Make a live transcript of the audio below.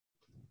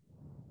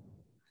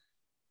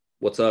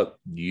What's up,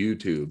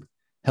 YouTube?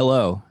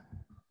 Hello.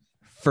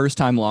 First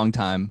time, long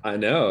time. I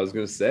know. I was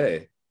gonna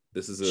say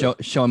this is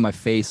Showing my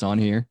face on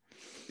here.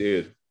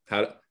 dude.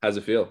 How's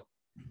it feel?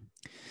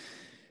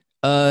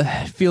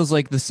 It feels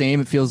like the same.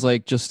 It feels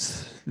like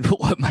just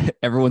what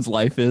everyone's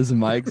life is in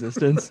my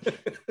existence.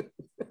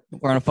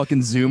 We're on a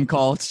fucking Zoom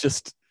call. It's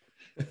just,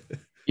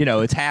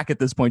 it's hack at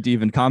this point to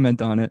even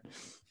comment on it.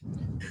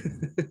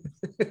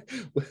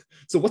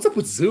 So what's up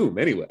with Zoom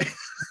anyway?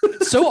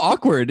 It's so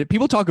awkward.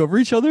 People talk over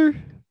each other.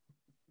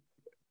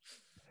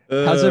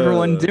 How's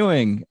everyone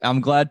doing?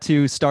 I'm glad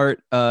to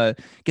start,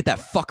 get that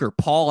fucker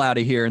Paul out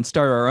of here and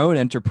start our own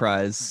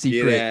enterprise.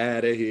 Secret. Get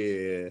out of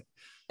here.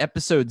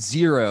 Episode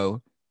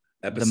 0.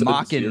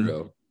 Episode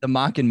zero. The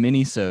Machen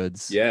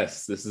Minisodes.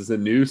 Yes, this is a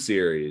new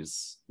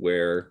series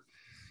where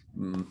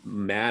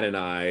Matt and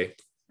I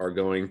are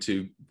going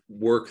to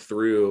work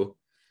through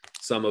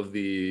some of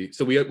the.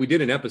 So we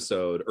did an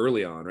episode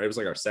early on, right? It was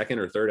like our second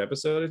or third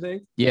episode, I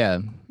think. Yeah.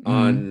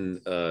 On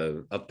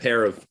a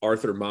pair of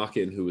Arthur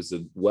Machen, who was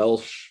a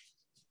Welsh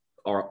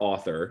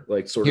author,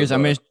 like sort here's,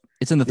 of.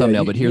 It's in the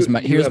thumbnail, but here's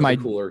my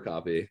cooler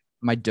copy.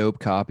 My dope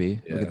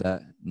copy. Yeah. Look at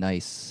that.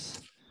 Nice.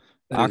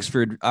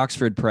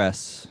 Oxford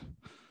Press.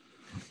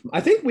 I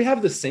think we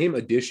have the same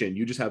edition.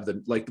 You just have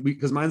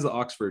because mine's the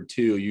Oxford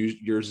too.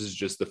 Yours is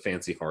just the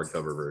fancy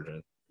hardcover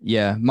version.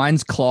 Yeah,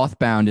 mine's cloth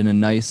bound in a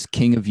nice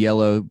King of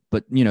Yellow,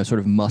 but sort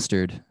of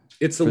mustard.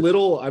 It's a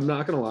little. I'm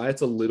not gonna lie.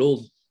 It's a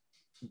little.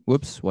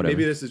 Whoops. Whatever.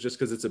 Maybe this is just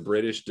because it's a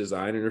British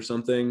designer or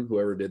something.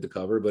 Whoever did the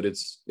cover, but it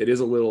is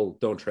a little.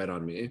 Don't tread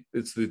on me.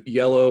 It's the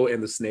yellow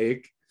and the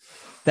snake.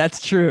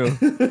 That's true.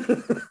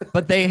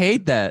 But they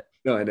hate that.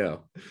 No, I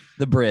know.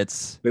 The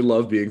Brits. They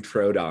love being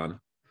trod on.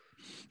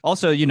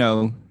 Also,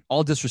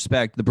 all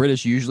disrespect, the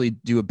British usually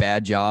do a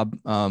bad job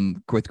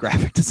with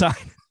graphic design.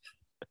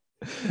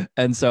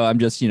 And so I'm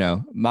just,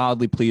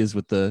 mildly pleased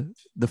with the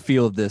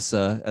feel of this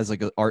as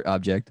like an art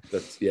object.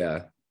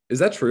 Yeah. Is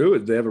that true?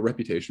 They have a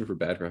reputation for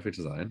bad graphic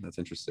design. That's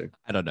interesting.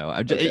 I don't know.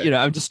 I'm just,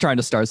 I'm just trying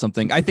to start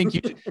something. I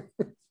think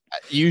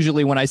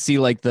usually when I see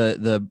like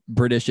the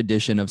British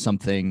edition of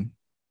something,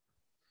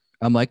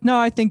 I'm like, no,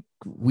 I think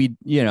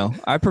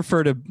I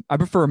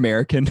prefer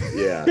American.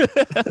 Yeah.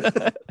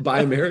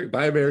 Buy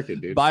American,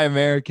 dude. Buy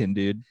American,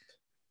 dude.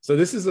 So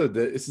this is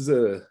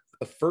a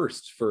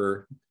first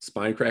for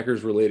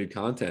Spinecrackers related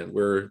content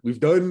where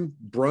we've done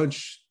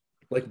brunch,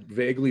 like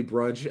vaguely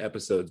brunch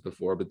episodes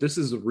before, but this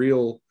is a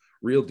real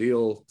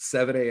deal.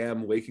 7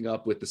 a.m. waking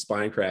up with the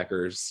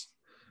Spinecrackers.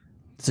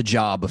 It's a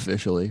job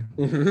officially.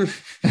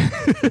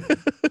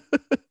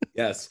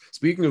 Yes.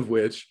 Speaking of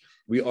which,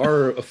 we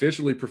are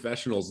officially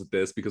professionals at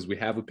this because we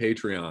have a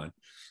Patreon,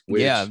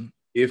 which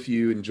if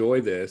you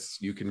enjoy this,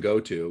 you can go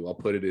to. I'll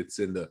put it. It's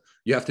in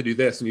you have to do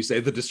this and you say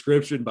the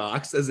description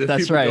box as if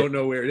people don't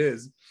know where it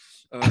is.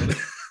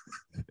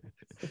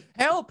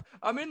 Help!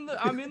 I'm in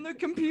the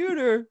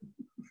computer.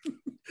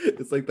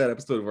 It's like that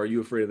episode of Are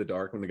You Afraid of the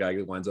Dark when the guy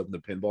winds up in the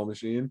pinball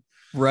machine.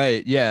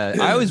 Right. Yeah.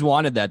 I always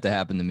wanted that to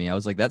happen to me. I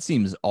was like, that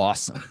seems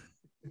awesome.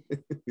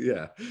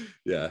 Yeah.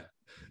 Yeah.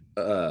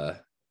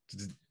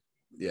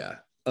 Yeah.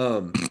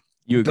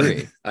 You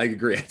agree? I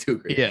agree. I do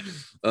agree. Yeah.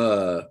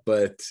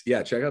 But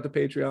yeah, check out the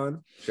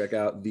Patreon.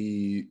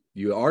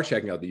 You are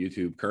checking out the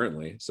YouTube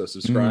currently. So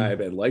subscribe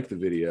and like the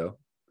video.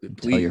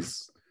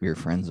 Please tell your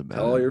friends about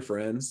it. Tell all your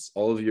friends,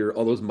 all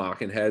those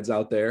Machen heads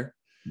out there.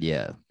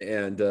 Yeah.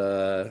 And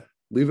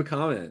leave a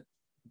comment.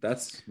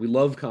 We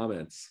love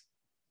comments.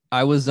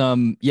 I was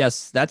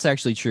yes, that's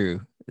actually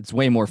true. It's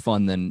way more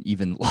fun than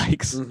even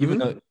likes. Mm-hmm.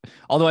 Even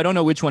although I don't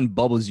know which one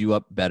bubbles you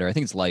up better. I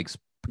think it's likes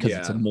because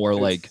it's a more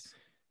like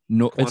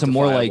it's a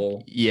more like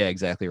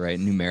exactly right,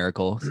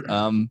 numerical.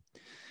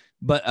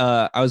 But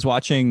I was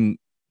watching.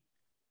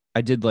 I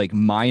did like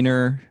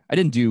minor. I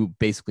didn't do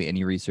basically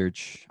any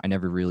research. I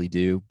never really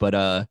do.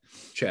 But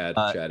Chad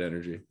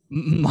energy.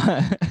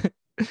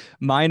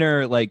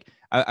 Minor, like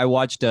I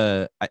watched.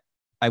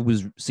 I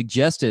was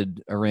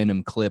suggested a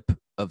random clip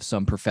of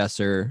some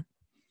professor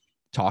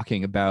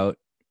talking about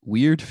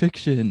weird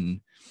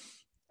fiction.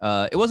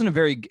 It was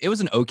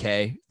an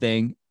okay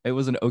thing. It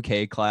was an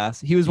okay class.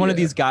 He was one of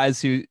these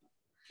guys who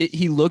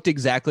he looked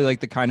exactly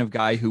like the kind of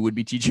guy who would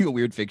be teaching a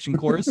weird fiction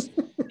course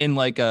in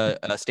like a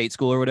state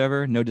school or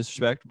whatever. No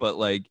disrespect, but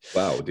like,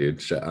 wow,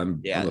 dude,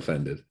 I'm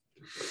offended.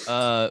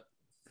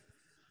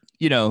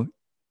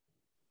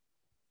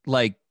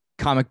 Like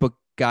comic book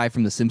guy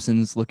from The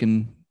Simpsons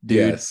looking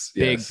dude,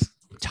 big,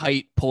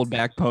 tight, pulled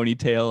back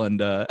ponytail,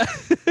 and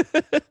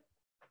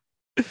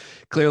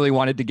clearly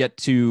wanted to get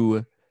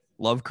to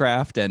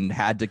Lovecraft and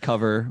had to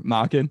cover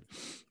Machen.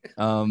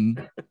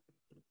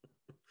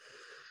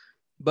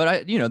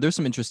 But there's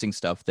some interesting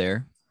stuff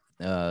there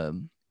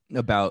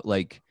about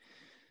like,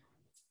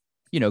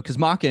 because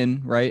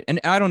Machen, right? And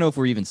I don't know if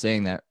we're even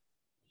saying that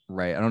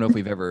right. I don't know if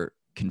we've ever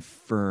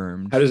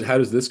confirmed. How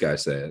does this guy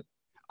say it?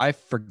 I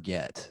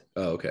forget.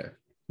 Oh, okay.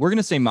 We're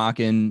gonna say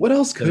Machen. What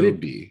else could it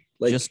be?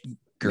 Like just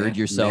gird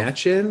yourself.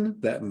 Machen,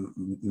 that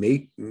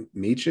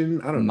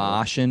Machen. I don't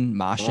know. Machen.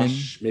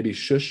 Maybe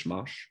shush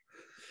mosh.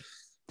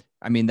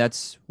 I mean,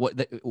 that's what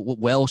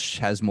Welsh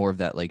has more of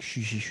that, like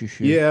shoo.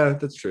 Yeah,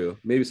 that's true.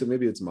 Maybe so.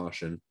 Maybe it's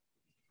Machen.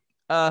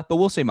 But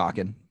we'll say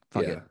Machen.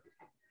 Fuck Yeah,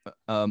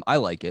 it. I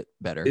like it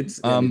better.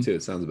 it's me too.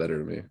 It sounds better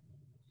to me.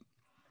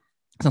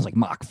 Sounds like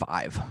Mach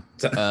 5.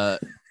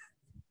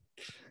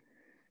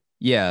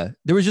 Yeah,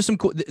 there was just some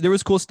cool. There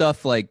was cool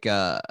stuff like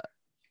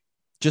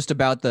just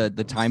about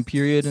the time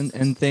period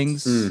and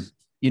things.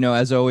 You know,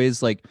 as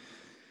always, like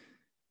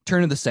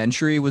turn of the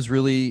century was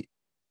really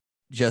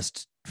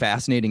just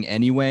fascinating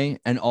anyway,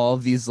 and all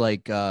of these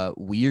like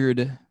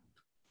weird.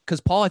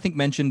 Because Paul, I think,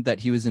 mentioned that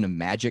he was in a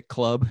magic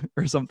club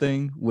or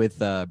something with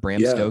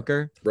Bram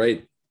Stoker,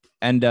 right?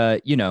 And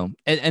you know,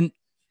 and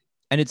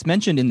it's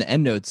mentioned in the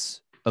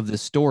endnotes of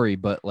this story,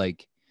 but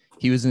like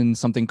he was in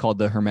something called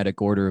the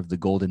Hermetic Order of the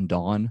Golden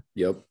Dawn.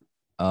 Yep.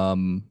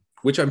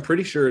 Which I'm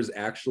pretty sure is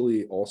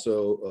actually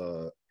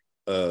also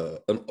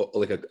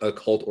like a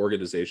cult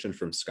organization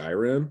from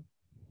Skyrim.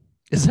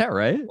 Is that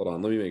right? Hold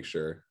on, let me make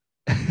sure.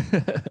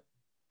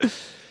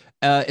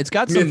 It's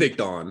got Mythic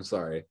Dawn.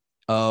 Sorry.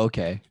 Oh,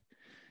 okay.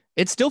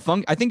 It's still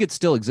fun. I think it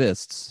still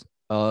exists,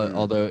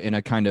 although in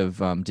a kind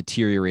of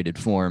deteriorated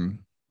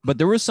form. But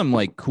there was some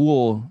like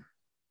cool.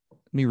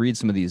 Let me read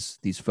some of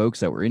these folks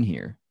that were in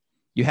here.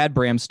 You had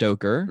Bram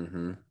Stoker.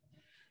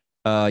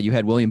 Mm-hmm. You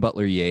had William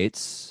Butler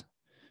Yeats.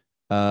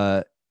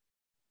 Machen,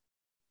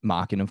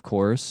 of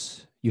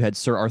course. You had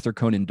Sir Arthur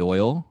Conan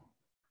Doyle.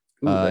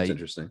 Ooh, that's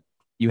interesting.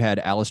 You had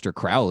Aleister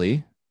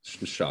Crowley.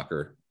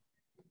 Shocker.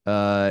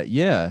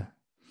 Yeah.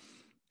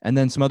 And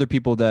then some other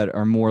people that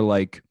are more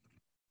like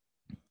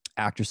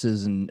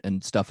actresses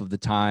and stuff of the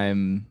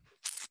time,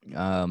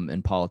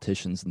 and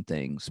politicians and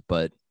things.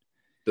 But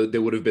they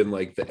would have been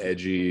like the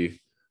edgy,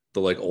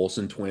 the like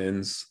Olsen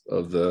twins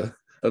of the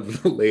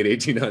late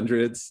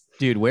 1800s.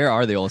 Dude, where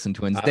are the Olsen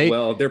twins?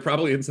 Well, they're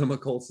probably in some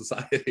occult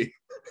society.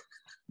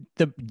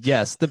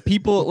 The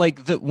people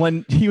like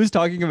when he was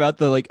talking about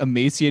the like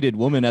emaciated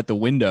woman at the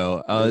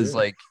window, I was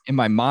like, in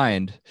my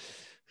mind,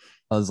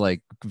 I was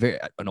like,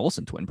 an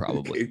Olsen twin,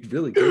 probably. It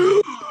really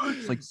good.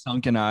 It's like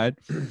sunken eyed.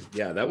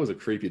 Yeah, that was a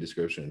creepy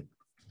description.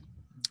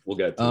 We'll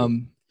get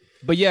to.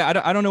 But yeah,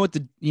 I don't know what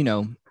the, you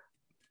know,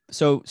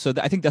 so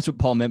I think that's what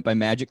Paul meant by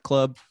Magic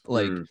Club,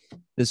 like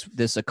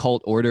this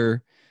occult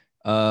order.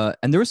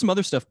 And there was some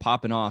other stuff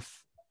popping off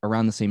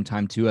around the same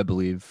time too, I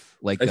believe.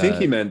 Like I think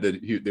he meant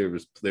that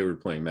they were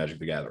playing Magic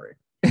the Gathering.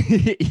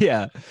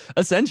 Yeah,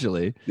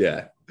 essentially.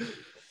 Yeah.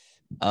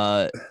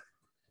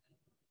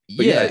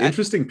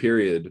 Interesting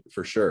period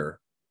for sure.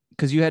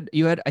 Because you had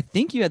I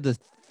think you had the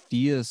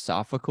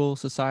Theosophical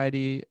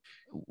Society.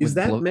 Is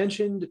that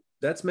mentioned?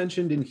 That's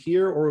mentioned in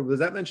here, or was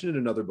that mentioned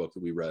in another book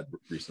that we read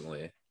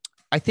recently?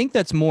 I think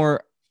that's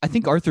more. I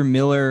think Arthur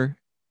Miller,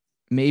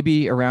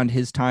 maybe around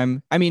his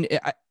time. I mean,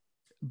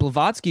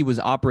 Blavatsky was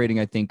operating,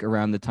 I think,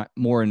 around the time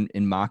more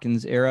in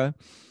Machen's era.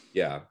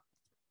 Yeah.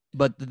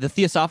 But the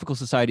Theosophical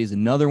Society is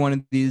another one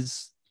of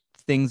these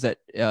things that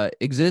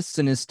exists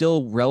and is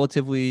still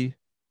relatively,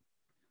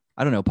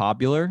 I don't know,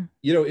 popular.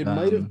 You know, it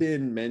might have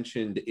been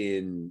mentioned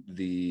in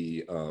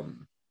the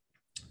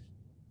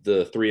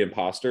Three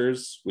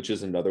Imposters, which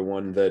is another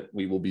one that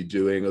we will be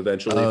doing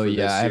eventually. Oh,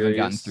 yeah, I haven't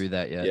gotten through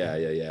that yet.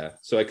 Yeah.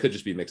 So I could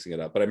just be mixing it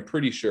up, but I'm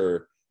pretty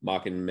sure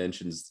Machen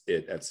mentions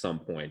it at some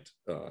point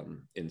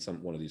in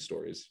one of these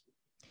stories.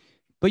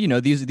 But you know,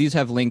 these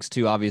have links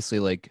to obviously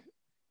like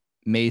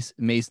the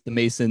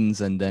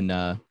Masons, and then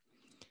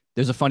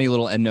there's a funny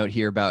little endnote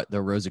here about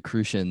the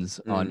Rosicrucians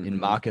in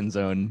Machen's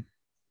own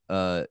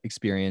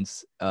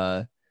experience.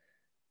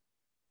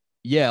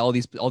 Yeah, all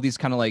these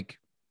kind of like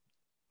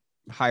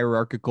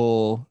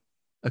hierarchical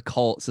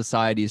occult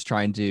societies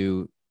trying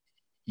to,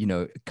 you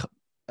know,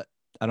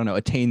 I don't know,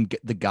 attain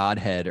the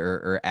godhead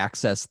or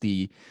access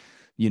the,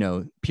 you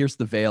know, pierce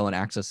the veil and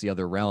access the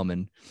other realm,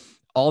 and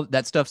all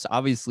that stuff's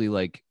obviously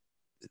like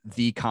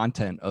the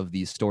content of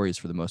these stories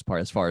for the most part,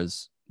 as far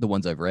as the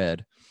ones I've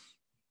read.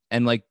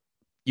 And like,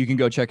 you can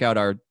go check out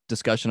our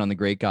discussion on the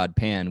Great God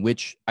Pan,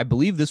 which I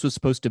believe this was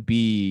supposed to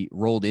be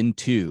rolled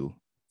into.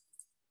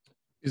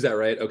 Is that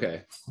right?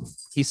 Okay.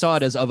 He saw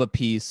it as of a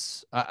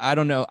piece. I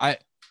don't know.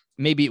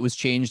 Maybe it was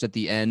changed at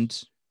the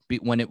end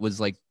when it was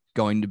like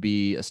going to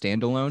be a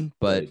standalone.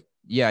 But right.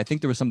 Yeah, I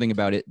think there was something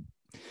about it.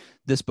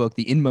 This book,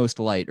 the Inmost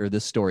Light, or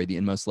this story, the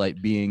Inmost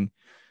Light, being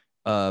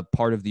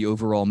part of the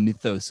overall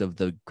mythos of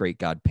the Great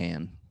God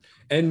Pan.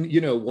 And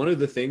you know, one of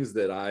the things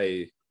that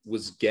I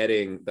was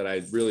getting that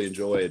I really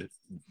enjoyed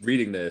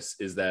reading this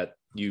is that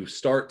you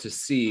start to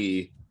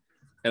see.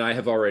 And I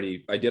did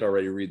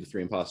already read the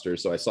Three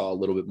Imposters, so I saw a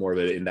little bit more of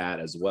it in that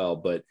as well.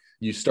 But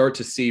you start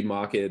to see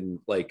Machen,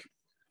 like,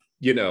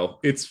 you know,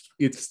 it's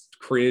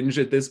cringe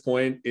at this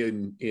point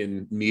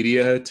in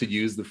media to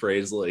use the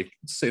phrase like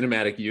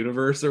cinematic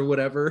universe or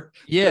whatever.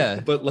 Yeah.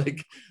 But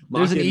like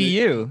Machen,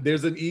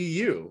 there's an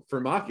EU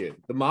for Machen.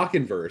 The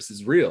Machenverse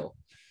is real.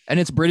 And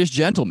it's British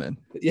gentlemen.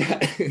 Yeah,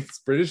 it's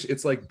British.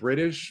 It's like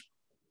British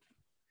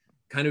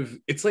kind of,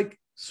 it's like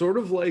sort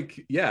of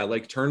like, yeah,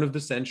 like turn of the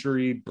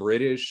century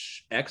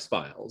British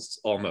X-Files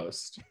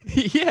almost.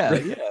 Yeah,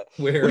 right? Yeah.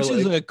 Which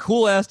is a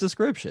cool ass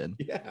description.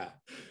 Yeah.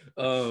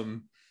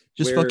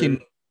 Just where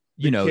fucking,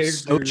 the character,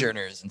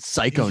 sojourners and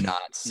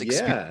psychonauts.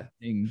 yeah,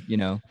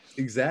 experiencing.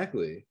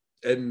 exactly.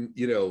 And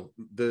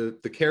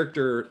the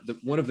character,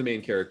 one of the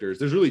main characters,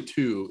 there's really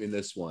two in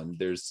this one.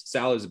 There's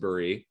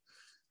Salisbury,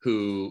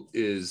 who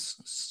is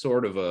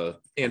sort of a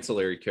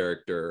ancillary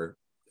character,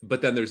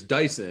 but then there's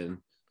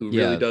Dyson, who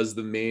really Yeah. does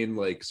the main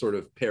like sort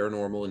of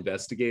paranormal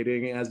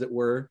investigating, as it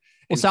were. Well,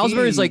 And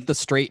Salisbury is like the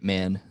straight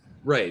man.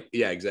 right,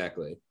 yeah,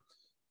 exactly.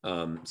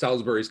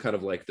 Salisbury's kind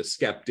of like the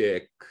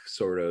skeptic,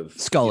 sort of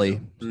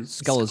Scully. Scully,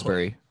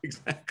 Scullisbury.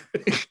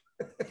 exactly.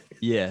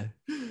 Yeah.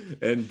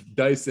 And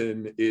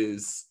Dyson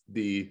is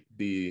the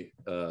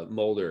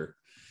Mulder,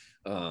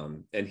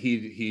 and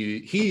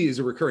he is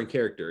a recurring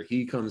character.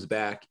 He comes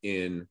back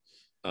in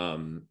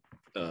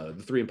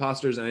the Three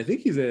Imposters, and I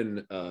think he's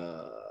in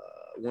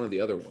one of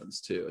the other ones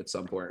too at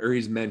some point, or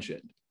he's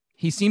mentioned.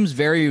 He seems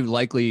very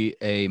likely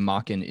a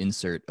Machen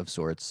insert of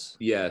sorts.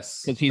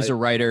 Yes, because he's a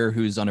writer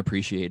who's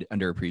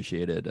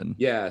underappreciated, and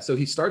yeah. So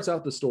he starts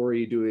out the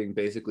story doing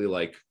basically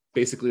like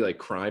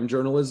crime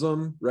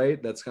journalism,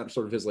 right? That's kind of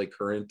sort of his like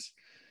current.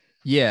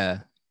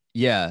 Yeah.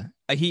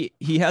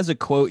 He has a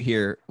quote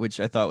here,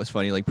 which I thought was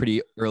funny, like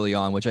pretty early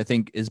on, which I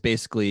think is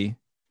basically,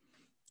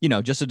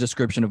 just a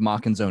description of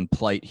Machen's own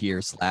plight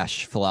here /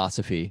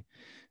 philosophy,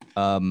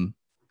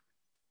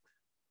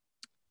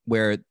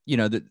 where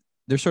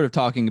they're sort of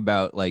talking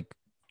about like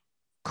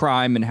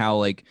crime and how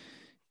like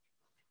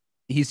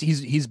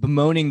he's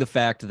bemoaning the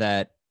fact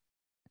that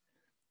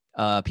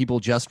people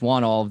just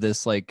want all of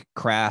this like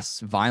crass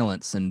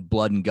violence and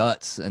blood and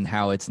guts, and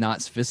how it's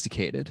not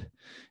sophisticated,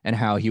 and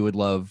how he would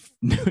love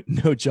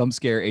no jump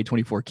scare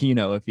A24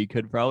 Kino if he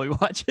could probably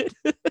watch it.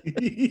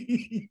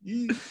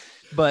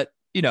 But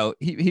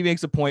he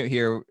makes a point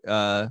here,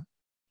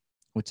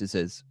 which is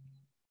his.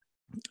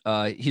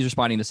 He's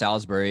responding to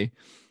Salisbury.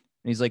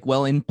 And he's like,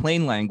 well, in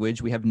plain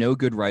language, we have no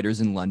good writers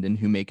in London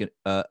who make it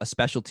a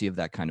specialty of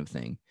that kind of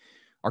thing.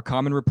 Our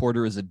common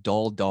reporter is a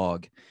dull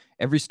dog.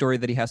 Every story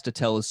that he has to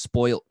tell is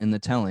spoilt in the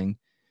telling.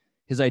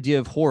 His idea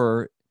of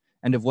horror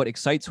and of what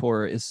excites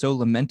horror is so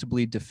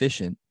lamentably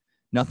deficient.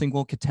 Nothing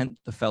will content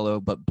the fellow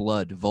but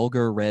blood,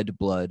 vulgar red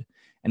blood.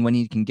 And when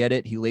he can get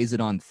it, he lays it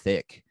on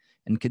thick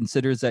and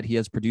considers that he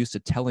has produced a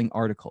telling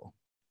article.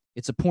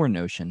 It's a poor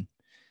notion.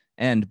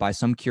 And by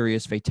some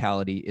curious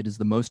fatality, it is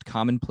the most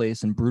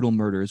commonplace and brutal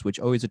murders which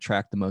always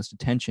attract the most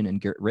attention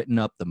and get written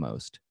up the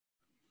most.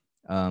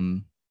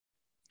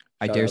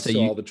 I dare say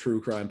all the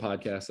true crime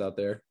podcasts out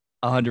there.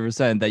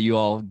 100% that you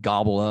all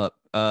gobble up.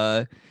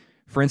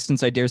 For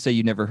instance, I dare say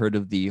you never heard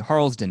of the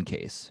Harlesden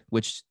case,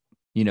 which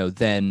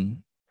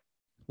then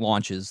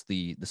launches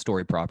the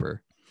story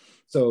proper.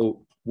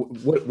 So,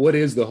 what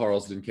is the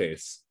Harlesden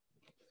case?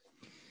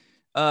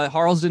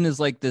 Harlesden is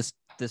like this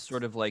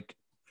sort of like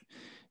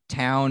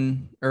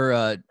town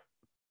or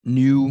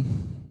new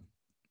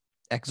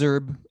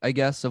exurb, I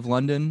guess, of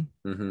London.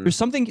 Mm-hmm.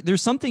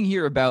 There's something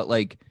here about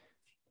like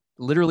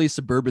literally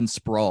suburban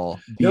sprawl.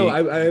 No,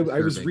 I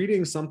was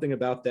reading something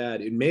about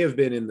that. It may have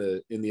been in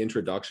the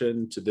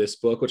introduction to this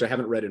book, which I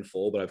haven't read in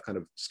full, but I've kind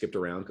of skipped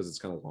around because it's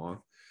kind of long.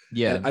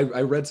 Yeah, and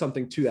I read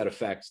something to that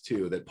effect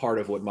too. That part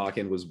of what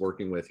Machen was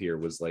working with here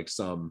was like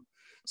some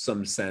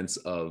sense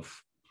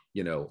of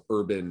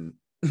urban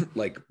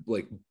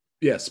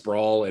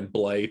sprawl and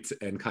blight,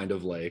 and kind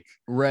of like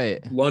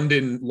right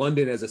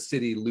London as a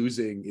city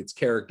losing its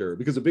character,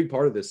 because a big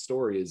part of this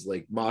story is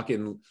like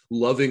Machen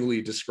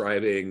lovingly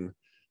describing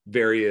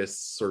various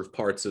sort of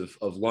parts of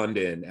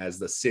London as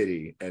the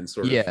city, and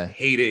sort of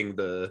hating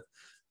the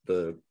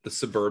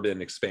suburban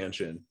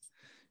expansion.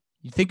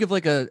 You think of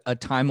like a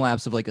time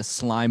lapse of like a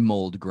slime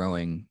mold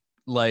growing.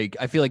 Like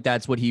I feel like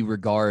that's what he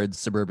regards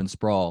suburban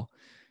sprawl,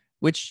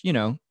 which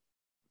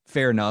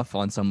fair enough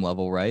on some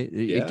level, right?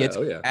 It gets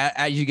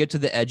as you get to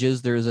the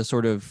edges, there's a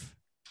sort of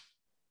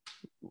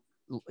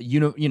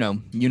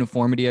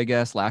uniformity, I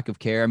guess, lack of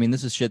care. I mean,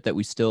 this is shit that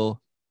we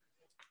still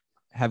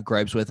have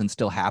gripes with and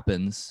still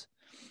happens.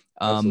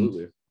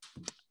 Absolutely.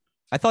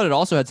 I thought it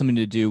also had something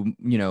to do,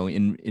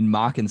 in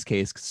Machen's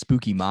case,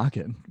 spooky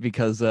Machen,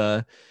 because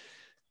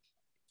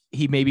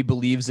he maybe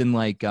believes in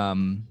like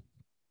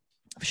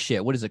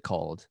what is it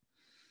called?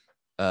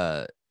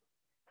 Not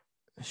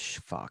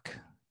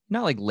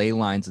like ley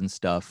lines and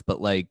stuff,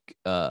 but like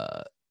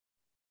why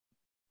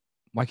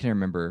can't I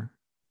remember?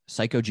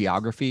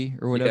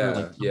 Psychogeography or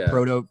whatever,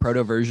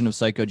 proto version of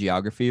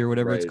psychogeography or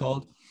whatever it's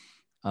called.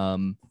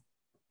 And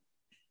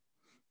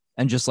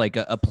just like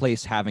a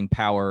place having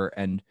power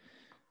and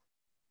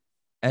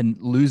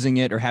losing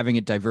it or having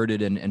it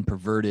diverted and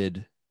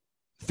perverted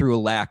through a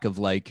lack of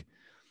like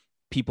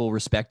people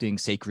respecting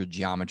sacred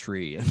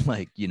geometry and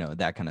like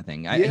that kind of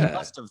thing. He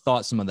must have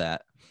thought some of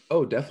that.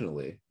 Oh,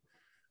 definitely.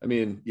 I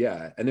mean,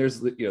 yeah. And there's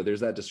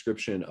that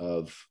description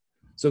of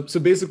so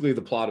basically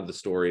the plot of the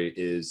story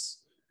is,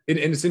 and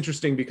it's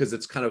interesting because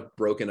it's kind of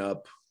broken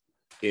up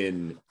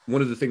in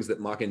one of the things that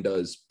Machen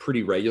does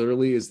pretty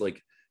regularly is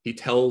like he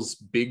tells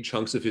big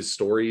chunks of his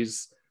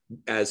stories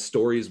as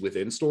stories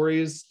within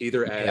stories,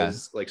 either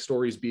as like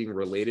stories being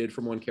related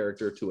from one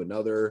character to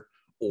another,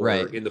 or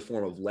in the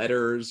form of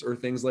letters or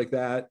things like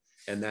that.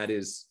 And that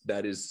is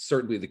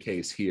certainly the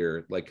case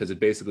here, like, because it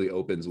basically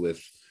opens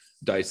with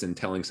Dyson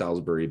telling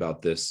Salisbury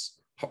about this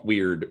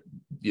weird,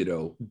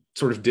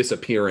 sort of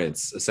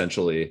disappearance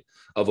essentially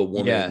of a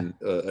woman,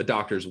 a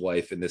doctor's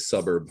wife in this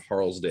suburb,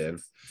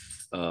 Harlesden.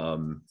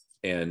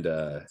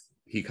 And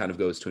he kind of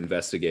goes to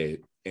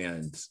investigate,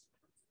 and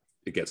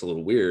it gets a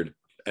little weird.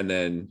 And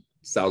then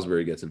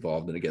Salisbury gets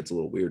involved, and it gets a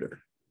little weirder.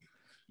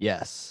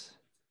 Yes.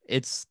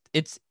 It's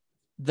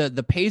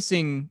the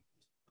pacing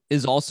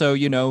is also,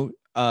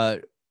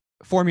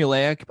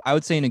 formulaic, I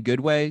would say, in a good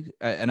way.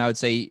 And I would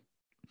say,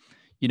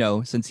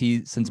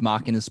 since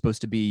Machen is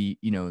supposed to be,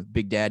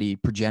 Big Daddy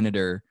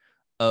progenitor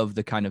of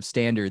the kind of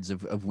standards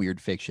of weird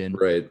fiction,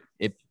 right?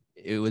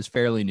 It was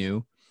fairly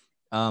new.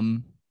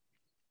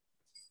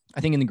 I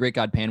think in The Great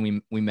God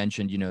Pan, we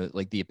mentioned,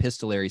 like the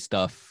epistolary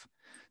stuff.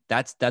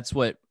 That's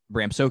what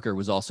Bram Stoker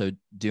was also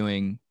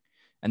doing.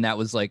 And that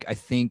was like, I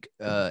think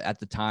at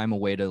the time, a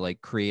way to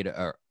like create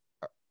a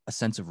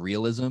sense of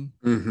realism,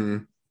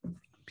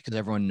 because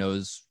everyone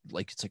knows,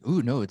 like, it's like, oh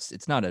no,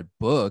 it's not a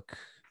book.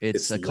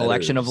 It's a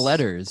collection of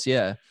letters.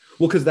 Yeah.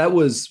 Well, because that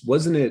was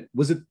it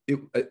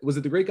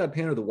The Great God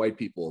Pan or The White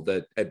People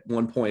that at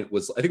one point I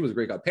think it was The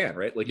Great God Pan,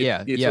 right? Like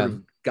it sort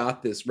of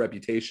got this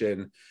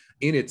reputation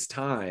in its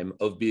time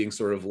of being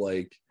sort of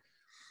like,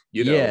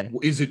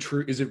 is it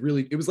true? Is it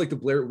really? It was like the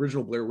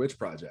original Blair Witch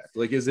Project.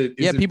 Like, is it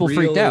people real,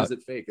 freaked out. Is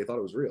it fake? They thought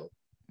it was real.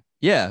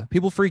 Yeah,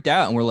 people freaked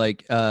out and were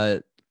like,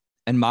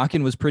 and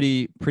Machen was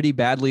pretty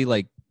badly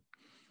like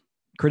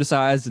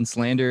criticized and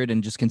slandered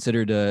and just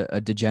considered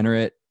a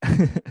degenerate.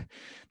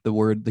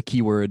 The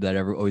key word that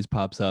always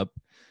pops up.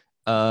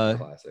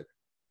 Classic.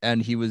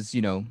 And he was,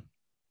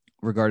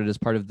 regarded as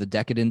part of the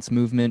decadence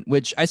movement,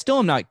 which I still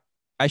am not.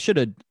 I should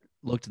have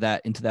looked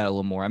into that a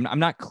little more. I'm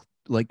not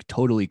like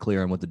totally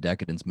clear on what the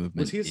decadence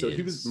movement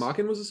is.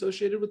 Machen was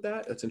associated with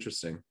that? That's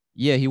interesting.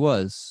 Yeah, he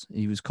was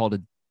called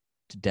a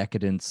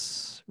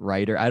decadence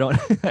writer. I don't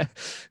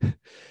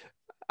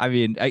I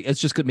mean,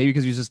 it's just maybe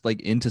because he was just like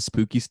into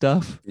spooky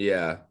stuff.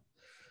 Yeah.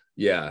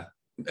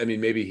 I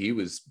mean, maybe he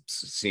was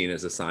seen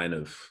as a sign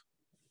of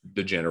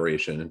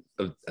degeneration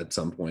at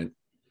some point.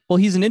 Well,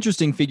 he's an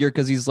interesting figure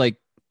because he's like,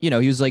 he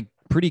was like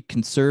pretty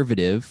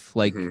conservative,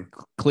 like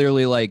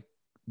clearly, like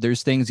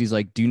there's things he's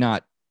like, do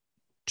not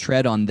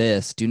tread on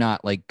this, do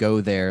not like go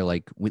there,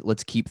 like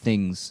let's keep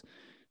things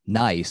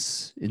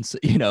nice, and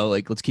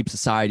like let's keep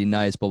society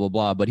nice, blah blah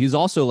blah. But he's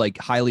also like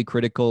highly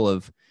critical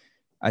of,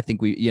 I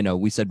think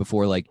we said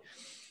before, like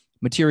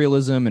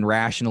materialism and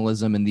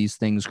rationalism and these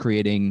things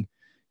creating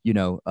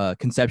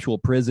conceptual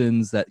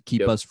prisons that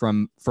keep us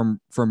from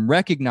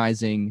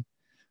recognizing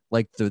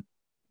like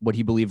what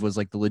he believed was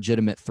like the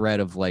legitimate threat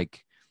of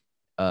like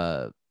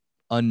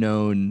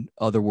unknown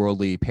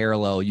otherworldly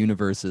parallel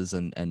universes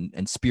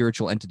and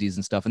spiritual entities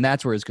and stuff. And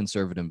that's where his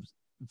conservatism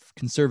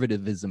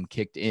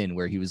kicked in,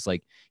 where he was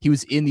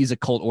in these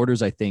occult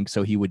orders, I think,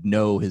 so he would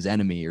know his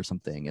enemy or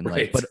something, and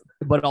like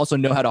but also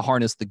know how to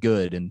harness the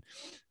good. And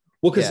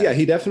well, because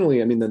he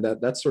definitely, I mean,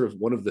 that's sort of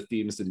one of the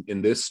themes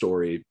in this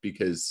story,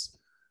 because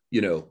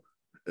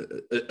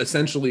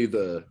essentially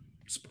the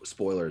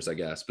spoilers, I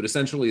guess, but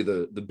essentially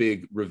the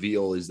big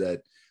reveal is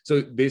that,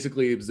 so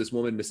basically it was this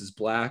woman, Mrs.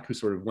 Black, who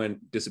sort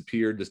of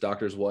disappeared, this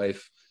doctor's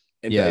wife,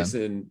 and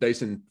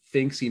Dyson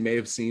thinks he may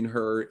have seen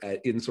her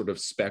in sort of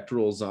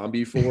spectral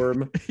zombie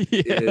form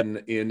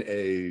in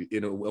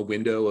a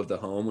window of the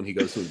home when he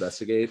goes to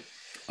investigate.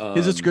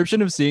 His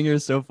description of seeing her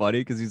is so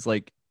funny, because he's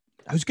like,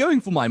 I was going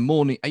for my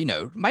morning,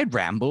 my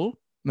ramble,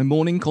 my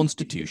morning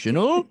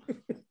constitutional.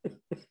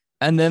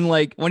 And then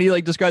like when he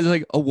like describes it,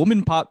 like a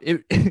woman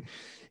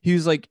he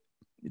was like,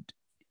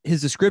 his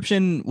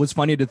description was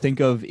funny to think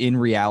of in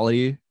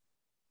reality,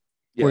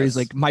 where he's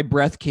like, my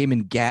breaths came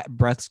in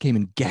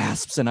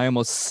gasps, and I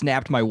almost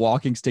snapped my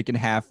walking stick in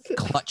half,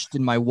 clutched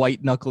in my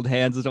white knuckled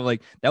hands, and stuff.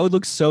 Like that would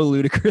look so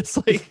ludicrous.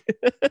 Like,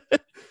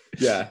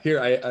 yeah,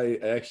 here I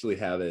actually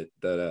have it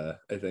that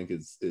I think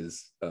is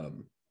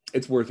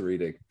it's worth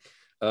reading.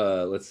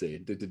 Let's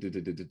see.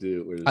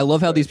 I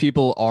love how these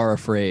people are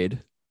afraid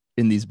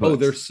in these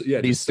books.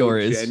 These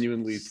stories so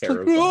genuinely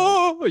terrifying.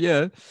 Oh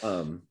yeah.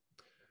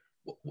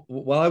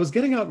 While I was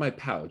getting out my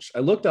pouch, I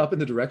looked up in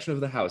the direction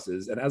of the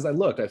houses, and as I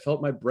looked, I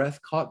felt my breath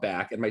caught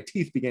back and my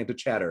teeth began to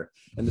chatter,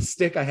 and the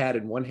stick I had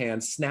in one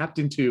hand snapped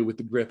in two with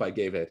the grip I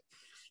gave it.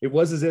 It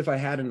was as if I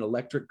had an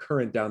electric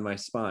current down my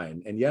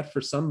spine, and yet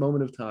for some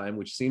moment of time,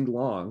 which seemed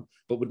long,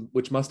 but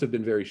which must have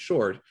been very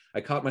short,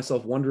 I caught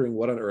myself wondering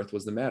what on earth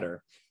was the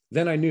matter.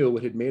 Then I knew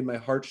what had made my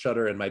heart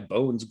shudder and my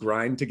bones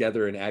grind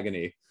together in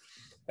agony.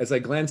 As I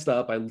glanced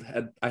up,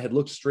 I had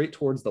looked straight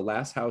towards the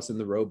last house in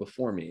the row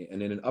before me,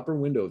 and in an upper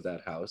window of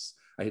that house,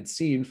 I had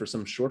seen for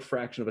some short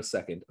fraction of a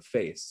second a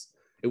face.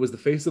 It was the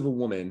face of a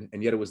woman,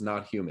 and yet it was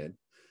not human.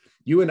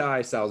 You and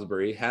I,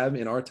 Salisbury, have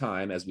in our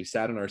time, as we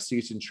sat in our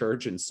seats in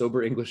church in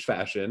sober English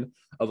fashion,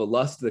 of a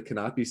lust that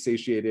cannot be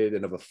satiated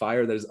and of a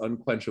fire that is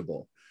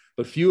unquenchable.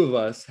 But few of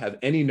us have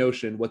any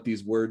notion what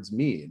these words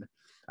mean.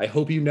 I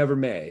hope you never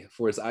may,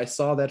 for as I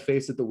saw that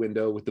face at the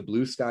window with the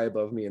blue sky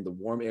above me and the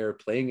warm air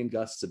playing in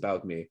gusts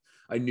about me,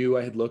 I knew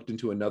I had looked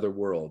into another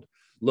world,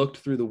 looked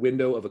through the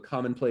window of a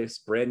commonplace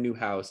brand new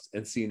house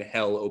and seen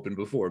hell open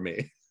before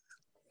me.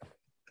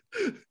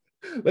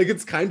 Like,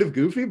 it's kind of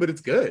goofy, but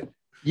it's good.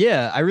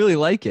 Yeah, I really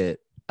like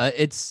it.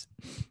 It's,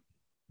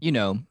 you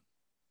know,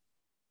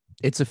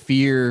 it's a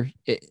fear.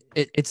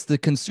 It's the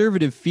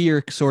conservative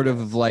fear, sort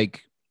of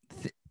like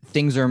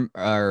things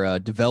are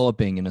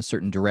developing in a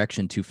certain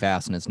direction too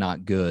fast, and it's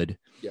not good.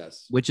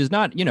 Yes. Which is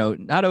not,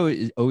 not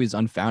always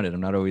unfounded.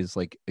 I'm not always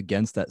like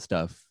against that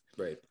stuff.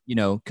 Right.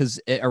 Because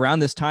around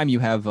this time you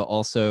have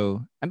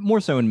also,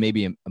 more so in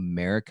maybe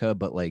America,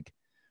 but like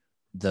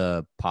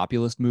the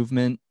populist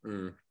movement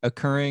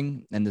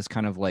occurring, and this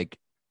kind of like,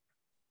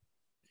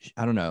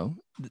 I don't know,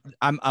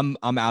 I'm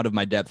out of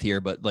my depth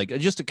here, but like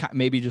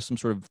maybe just some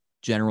sort of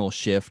general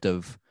shift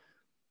of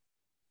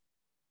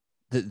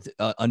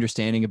the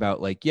understanding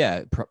about like,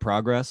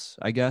 progress,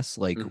 I guess,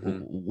 like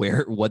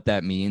what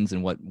that means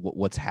and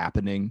what's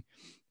happening.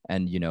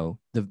 And,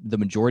 the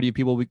majority of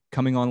people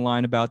coming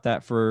online about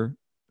that for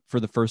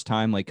the first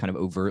time, like kind of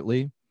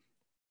overtly,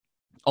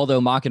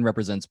 although Machen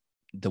represents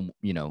the,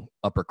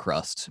 upper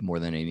crust more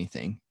than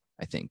anything,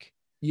 I think.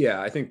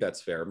 Yeah, I think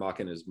that's fair.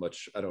 Machen is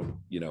much,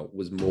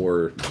 was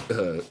more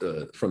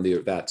from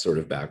that sort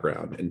of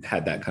background and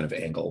had that kind of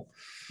angle.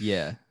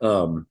 Yeah.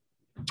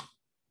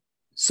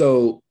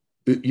 So,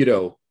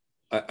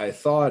 I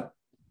thought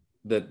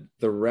that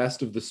the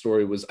rest of the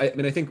story was, I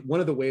think one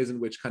of the ways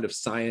in which kind of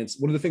science,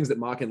 one of the things that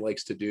Machen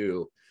likes to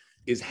do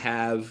is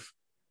have,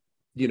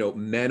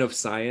 men of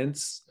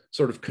science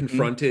sort of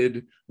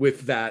confronted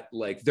with that,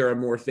 like, there are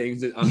more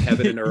things on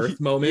heaven and earth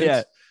moment.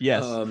 Yeah.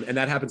 Yes. And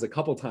that happens a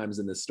couple times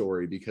in this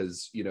story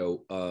because,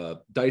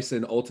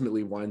 Dyson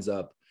ultimately winds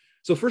up.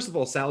 So first of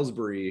all,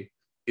 Salisbury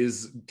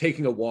is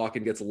taking a walk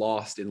and gets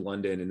lost in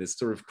London, and it's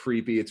sort of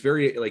creepy. It's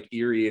very like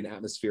eerie and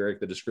atmospheric,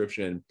 the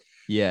description.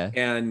 Yeah.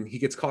 And he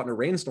gets caught in a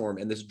rainstorm,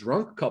 and this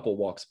drunk couple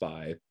walks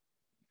by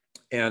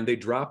and they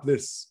drop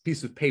this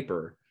piece of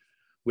paper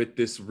with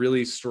this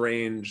really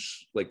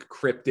strange, like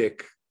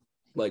cryptic,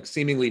 like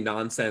seemingly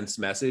nonsense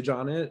message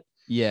on it.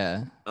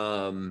 Yeah.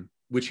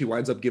 Which he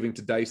winds up giving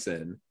to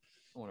Dyson.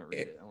 I want to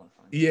read it. I want to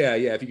find it. Yeah,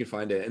 if you can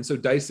find it. And so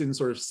Dyson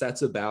sort of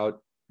sets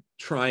about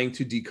trying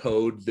to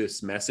decode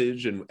this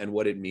message and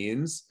what it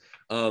means.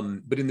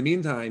 But in the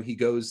meantime, he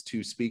goes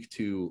to speak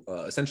to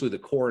essentially the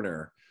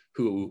coroner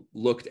who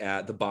looked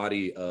at the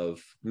body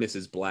of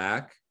Mrs.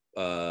 Black.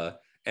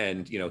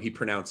 And, he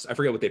pronounced, I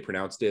forget what they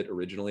pronounced it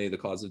originally, the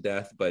cause of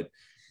death, but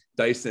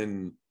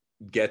Dyson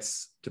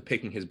gets to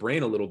picking his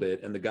brain a little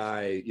bit. And the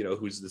guy,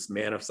 who's this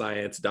man of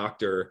science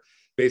doctor,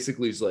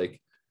 basically is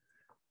like,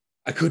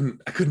 I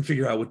couldn't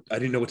figure out I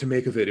didn't know what to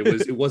make of it.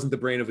 It wasn't the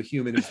brain of a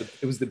human.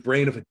 It was the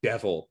brain of a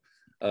devil.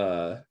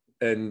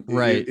 And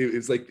right.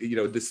 It's like,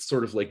 this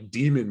sort of like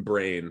demon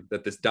brain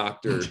that this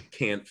doctor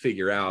can't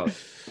figure out.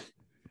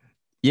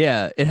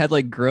 Yeah, it had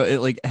like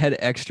it had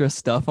extra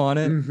stuff on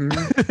it.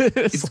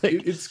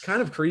 It's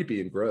kind of creepy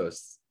and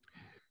gross.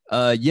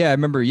 Yeah, I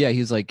remember. Yeah,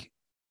 he's like,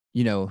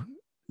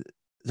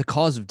 the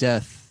cause of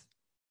death,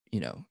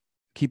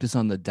 keep this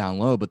on the down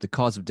low, but the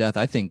cause of death,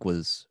 I think,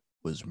 was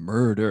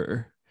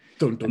murder.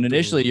 And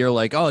initially, you're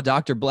like, oh,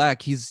 Dr.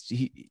 Black, he's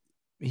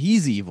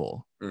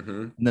evil.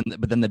 And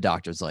then the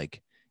doctor's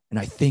like, and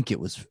I think it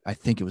was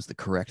the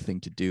correct thing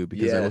to do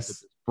because I looked at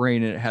his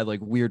brain and it had like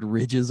weird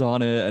ridges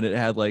on it and it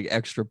had like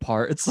extra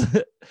parts.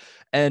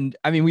 And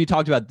I mean, we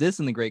talked about this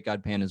in the Great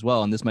God Pan as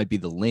well, and this might be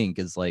the link,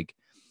 is like,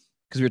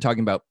 because we were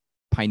talking about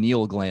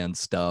pineal gland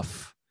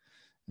stuff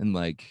and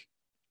like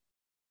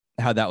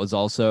how that was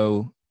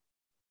also,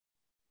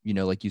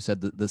 like you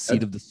said, the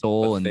seat of the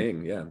soul and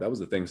thing. Yeah, that was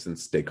the thing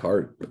since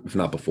Descartes, if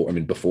not before. I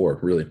mean, before,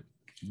 really.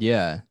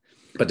 Yeah,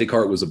 but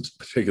Descartes was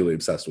particularly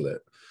obsessed with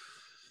it.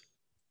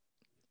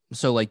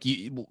 So like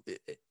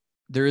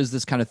there is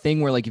this kind of thing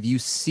where like if you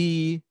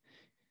see,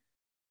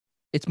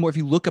 it's more if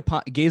you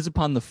gaze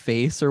upon the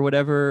face or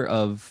whatever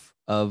of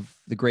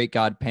the Great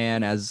God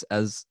Pan as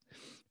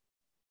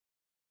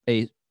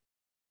a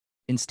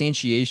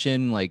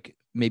instantiation, like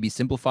maybe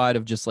simplified,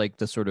 of just like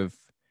the sort of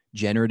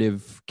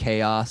generative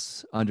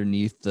chaos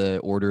underneath the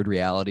ordered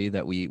reality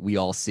that we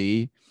all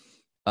see.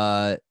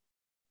 Your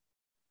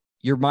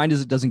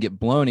mind doesn't get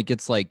blown, it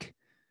gets like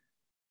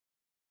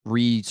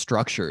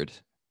restructured.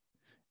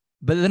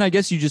 But then I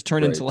guess you just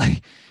turn into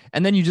like,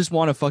 and then you just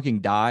want to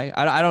fucking die.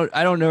 I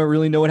don't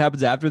really know what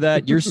happens after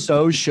that. You're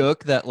so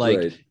shook that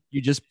like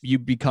you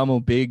become a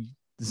big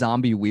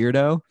zombie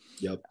weirdo.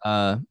 Yep.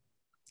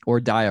 Or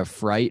die of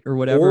fright or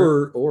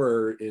whatever.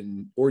 Or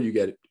you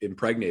get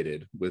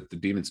impregnated with the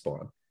demon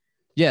spawn.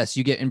 Yes,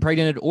 you get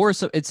impregnated, or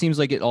so it seems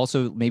like it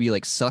also maybe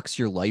like sucks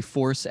your life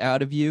force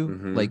out of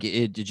you. Like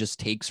it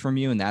just takes from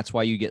you, and that's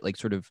why you get like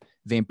sort of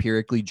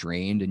vampirically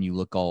drained and you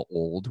look all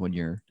old when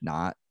you're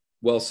not.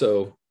 Well,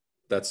 so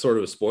that's sort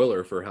of a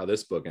spoiler for how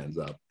this book ends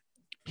up.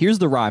 Here's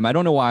the rhyme. I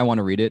don't know why I want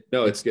to read it.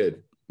 No, it's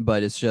good.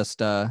 But it's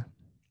just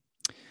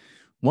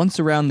once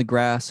around the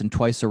grass and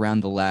twice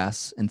around the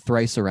lass and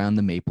thrice around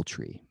the maple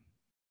tree.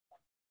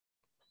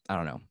 I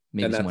don't know,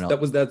 maybe and someone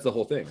else. that's the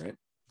whole thing, right?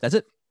 That's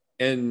it.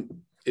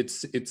 And it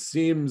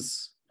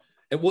seems,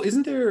 and well,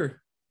 wasn't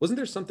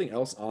there something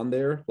else on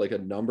there, like a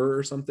number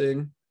or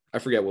something? I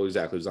forget what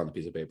exactly was on the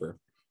piece of paper.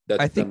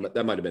 I think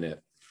That might have been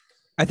it.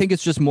 I think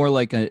it's just more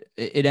like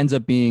it ends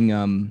up being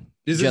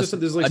just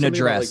There's like an something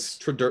address.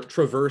 about like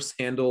traverse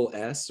handle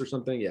S or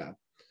something. Yeah.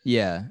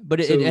 Yeah, but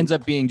it ends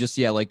up being just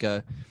like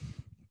an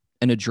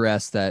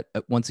address that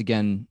once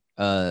again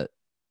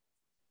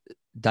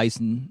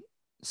Dyson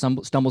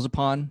stumbles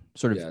upon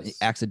sort of Yes.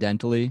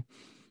 accidentally.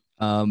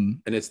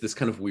 And it's this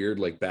kind of weird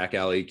like back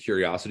alley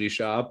curiosity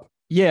shop.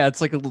 Yeah,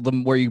 it's like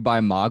where you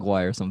buy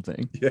Mogwai or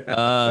something.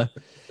 Yeah.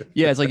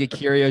 Yeah, it's like a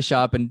curio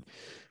shop, and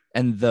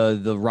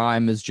the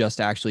rhyme is just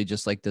actually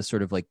just like this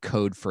sort of like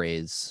code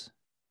phrase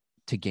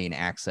to gain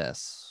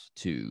access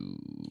to.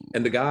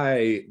 And the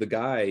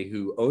guy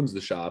who owns the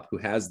shop, who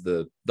has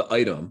the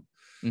item,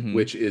 Mhm.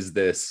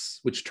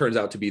 which turns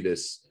out to be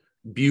this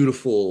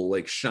beautiful,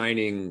 like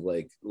shining,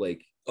 like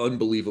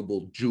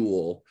unbelievable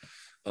jewel.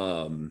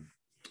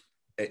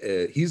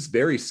 He's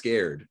very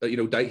scared. He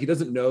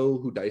doesn't know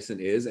who Dyson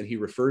is, and he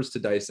refers to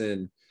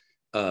Dyson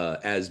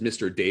as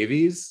Mr.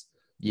 Davies.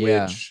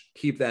 Yeah. Which,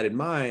 keep that in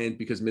mind,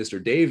 because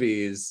Mr.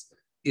 Davies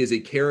is a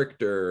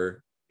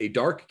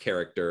dark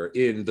character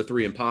in The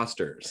Three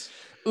Imposters.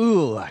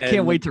 Ooh, I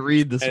can't wait to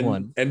read this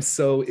one. And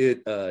so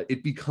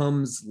it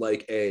becomes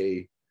like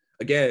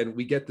again,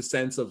 we get the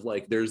sense of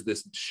like there's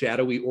this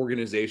shadowy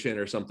organization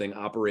or something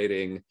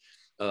operating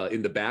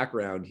in the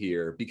background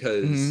here,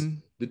 because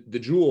the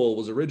jewel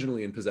was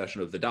originally in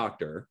possession of the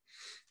doctor.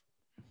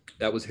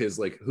 That was his,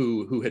 like,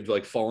 who had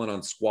like fallen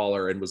on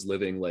squalor and was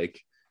living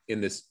like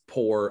in this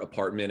poor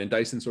apartment, and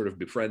Dyson sort of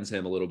befriends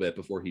him a little bit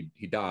before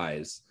he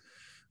dies.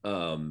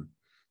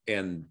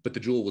 But the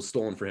jewel was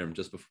stolen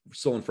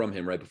from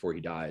him right before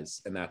he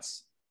dies, and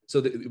that's so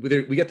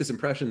we get this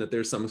impression that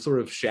there's some sort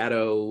of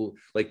shadow,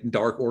 like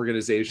dark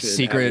organization,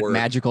 secret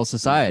magical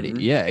society.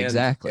 Yeah,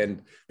 exactly.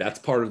 And that's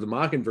part of the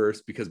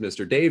Machenverse, because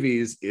Mr.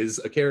 Davies is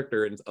a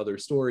character in other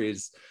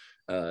stories,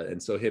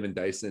 and so him and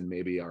Dyson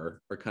maybe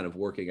are kind of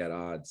working at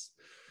odds.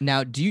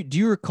 Now, do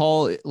you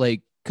recall,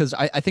 like, because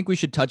I think we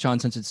should touch on,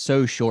 since it's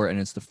so short and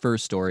it's the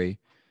first story,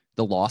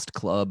 the Lost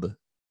Club.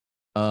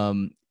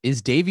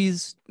 Is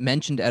Davies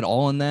mentioned at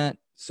all in that?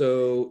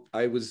 So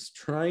I was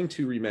trying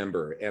to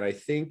remember, and I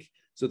think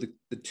so.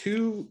 The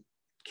two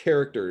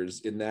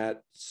characters in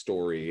that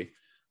story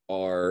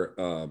are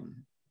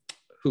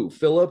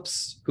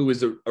Phillips, who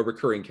is a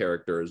recurring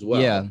character as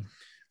well. Yeah.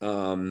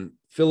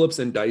 Phillips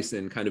and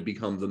Dyson kind of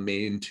become the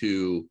main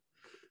two,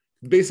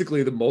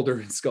 basically the Mulder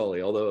and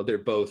Scully, although they're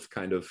both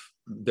kind of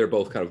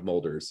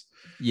Mulders.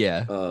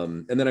 Yeah.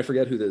 And then I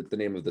forget who the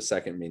name of the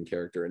second main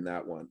character in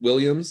that one,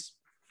 Williams,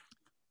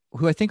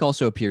 who I think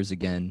also appears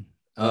again.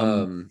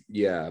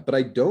 Yeah, but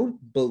I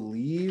don't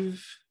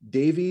believe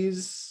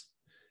Davies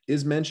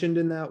is mentioned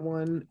in that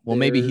one. Well,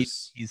 maybe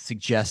he's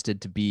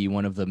suggested to be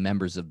one of the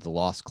members of the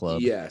Lost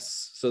Club.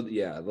 Yes. So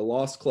yeah, the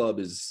Lost Club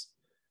is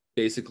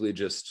basically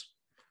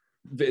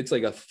it's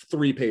like a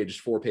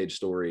 4-page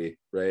story,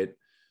 right?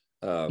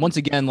 Once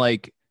again,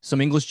 like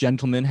some English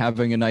gentlemen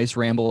having a nice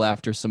ramble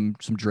after some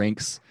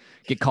drinks,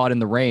 get caught in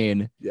the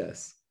rain.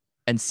 Yes.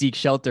 And seek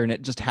shelter, and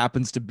it just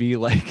happens to be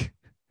like,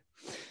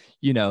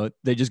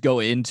 they just go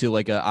into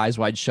like a Eyes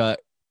Wide Shut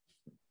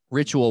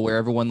ritual where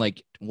everyone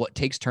like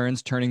takes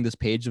turns turning this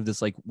page of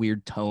this like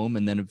weird tome,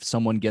 and then if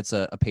someone gets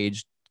a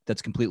page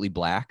that's completely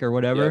black or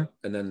whatever, yep.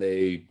 And then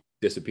they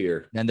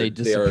disappear. And they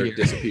are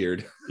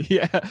disappeared.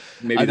 Yeah.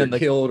 Maybe they're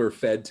killed or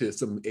fed to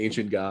some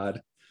ancient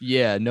god.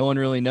 Yeah, no one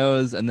really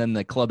knows. And then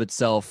the club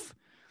itself,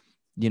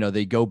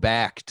 they go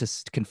back to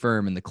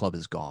confirm, and the club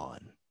is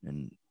gone,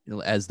 and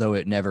as though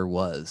it never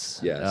was.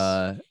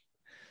 Yes.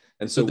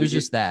 And so there's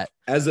just that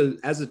as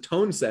a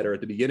tone setter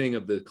at the beginning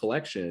of the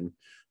collection,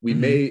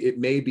 it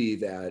may be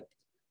that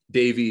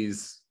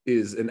Davies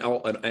is and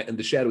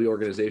the shadowy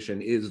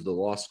organization is the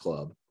Lost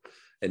Club,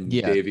 and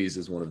Davies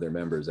is one of their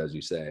members, as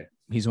you say.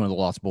 He's one of the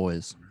Lost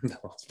Boys. The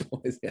Lost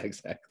Boys, yeah,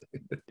 exactly.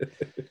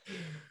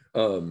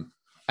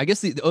 I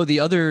guess the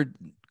other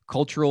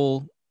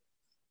cultural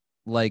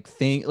like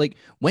thing, like,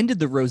 when did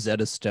the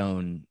Rosetta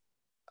Stone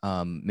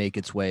make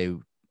its way?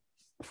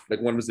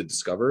 Like, when was it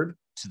discovered?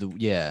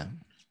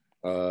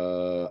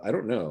 I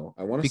don't know.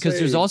 I want to because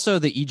there's also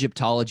the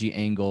Egyptology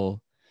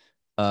angle,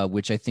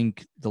 which I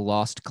think the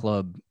Lost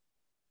Club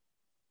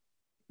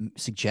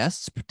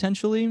suggests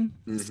potentially.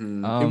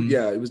 Mm-hmm.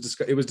 It was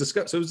discovered.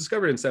 So it was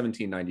discovered in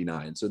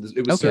 1799. So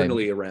it was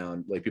certainly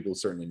around. Like, people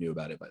certainly knew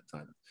about it by the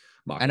time.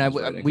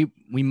 And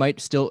we might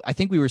still. I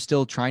think we were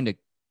still trying to.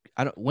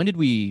 When did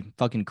we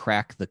fucking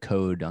crack the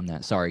code on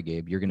that? Sorry,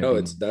 Gabe. You're gonna.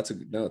 It's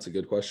a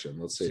good question.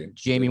 Let's see.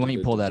 Jamie, why don't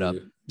you pull that up?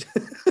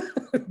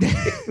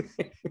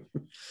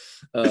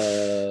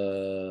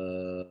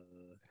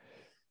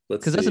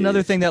 Because that's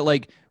another thing that,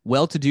 like,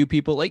 well-to-do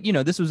people, like,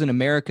 this was in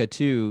America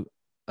too.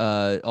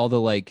 All the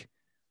like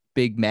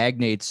big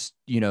magnates,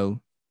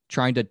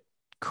 trying to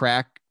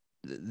crack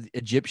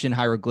Egyptian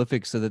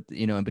hieroglyphics so that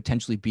and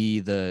potentially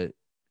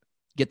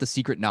get the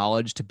secret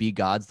knowledge to be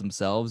gods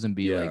themselves and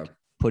be like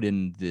put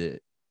in the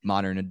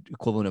modern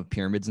equivalent of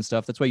pyramids and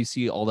stuff. That's why you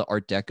see all the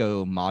Art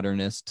Deco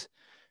modernist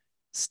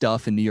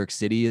stuff in New York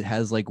City. It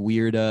has like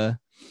weird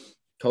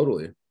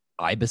totally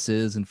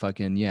ibises and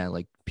fucking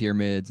like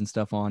pyramids and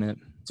stuff on it.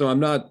 So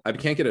I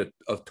can't get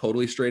a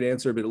totally straight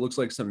answer, but it looks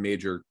like some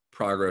major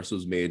progress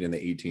was made in the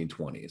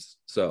 1820s.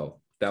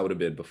 So that would have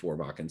been before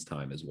Machen's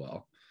time as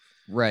well.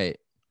 Right.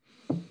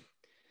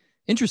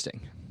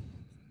 Interesting.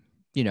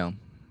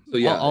 So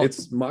yeah,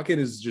 Machen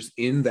is just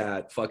in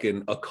that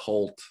fucking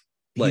occult,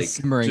 like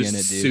simmering in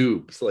it, dude.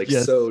 Soups, like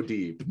just so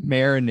deep,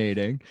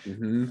 marinating,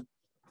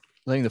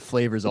 letting the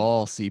flavors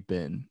all seep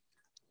in.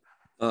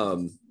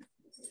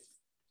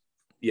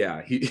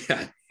 Yeah,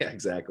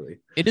 exactly.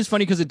 It is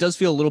funny because it does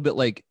feel a little bit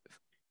like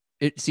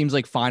it seems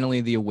like finally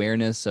the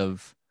awareness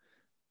of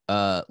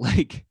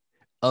like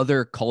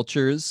other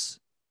cultures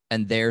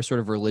and their sort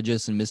of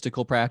religious and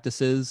mystical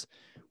practices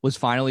was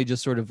finally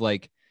just sort of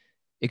like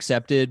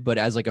accepted, but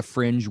as like a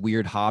fringe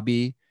weird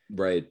hobby,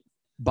 right,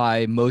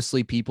 by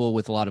mostly people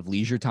with a lot of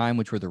leisure time,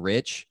 which were the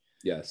rich.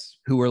 Yes,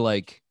 who were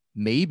like,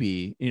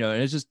 maybe,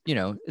 and it's just,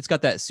 it's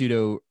got that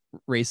pseudo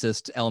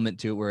racist element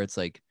to it where it's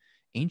like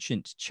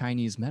ancient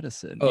Chinese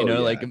medicine,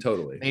 like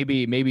totally.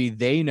 Maybe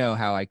they know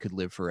how I could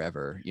live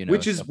forever,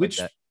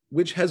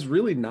 which has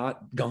really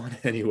not gone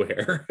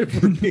anywhere.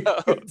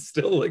 It's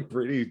still like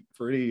pretty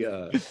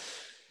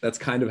that's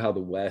kind of how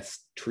the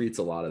West treats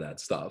a lot of that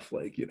stuff,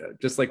 like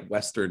just like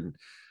Western.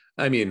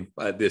 I mean,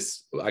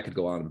 this I could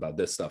go on about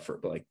this stuff for,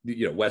 like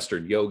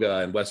Western yoga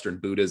and Western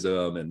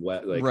Buddhism and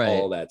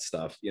all that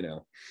stuff.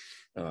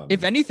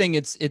 If anything,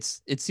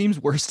 it seems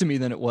worse to me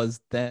than it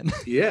was then.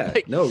 Yeah,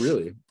 like, no,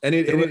 really, and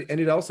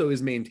it also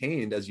is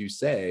maintained, as you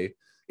say,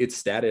 its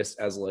status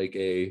as like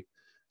a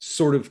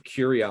sort of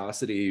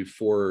curiosity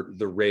for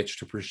the rich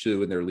to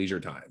pursue in their leisure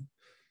time,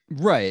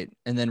 right?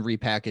 And then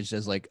repackaged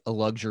as like a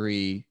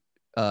luxury,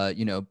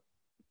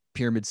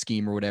 pyramid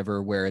scheme or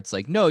whatever, where it's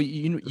like, no,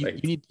 you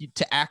need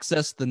to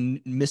access the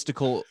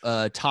mystical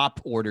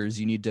top orders,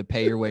 you need to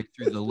pay your way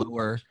through the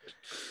lower.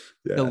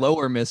 Yeah. The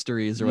lower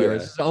mysteries or whatever.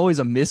 It's always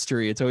a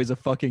mystery. It's always a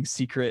fucking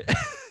secret.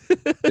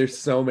 There's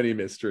so many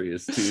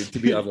mysteries to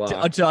be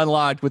unlocked. to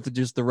unlock with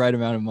just the right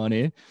amount of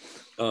money.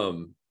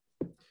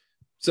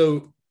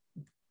 So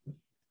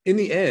in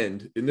the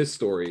end, in this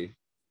story,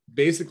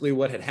 basically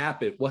what had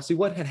happened was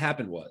what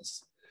happened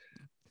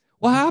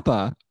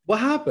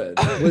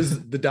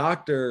was the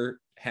doctor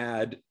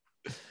had,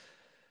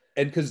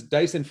 and because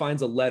Dyson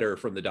finds a letter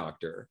from the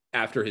doctor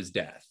after his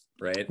death,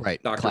 right?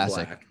 Dr.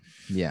 Classic. Black.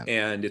 Yeah.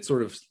 And it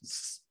sort of,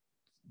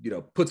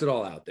 puts it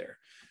all out there.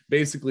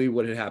 Basically,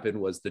 what had happened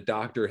was the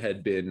doctor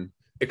had been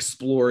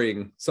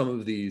exploring some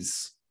of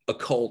these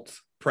occult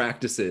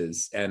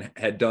practices and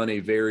had done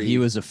he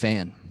was a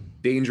fan.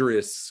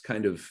 Dangerous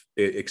kind of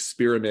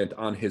experiment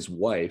on his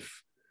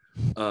wife,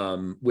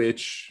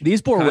 which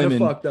these poor women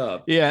fucked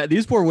up. Yeah,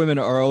 these poor women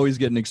are always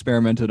getting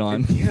experimented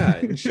on.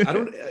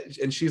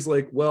 And she's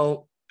like,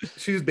 well,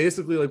 she's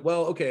basically like,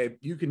 well, okay,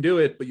 you can do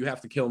it, but you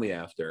have to kill me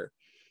after.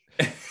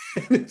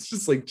 And it's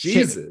just like,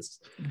 Jesus.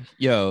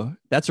 Yo,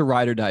 that's a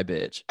ride or die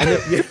bitch.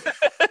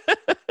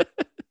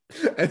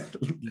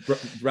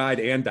 Ride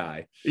and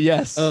die.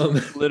 Yes,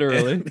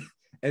 literally.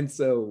 And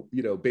so,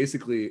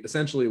 basically,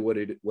 essentially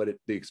the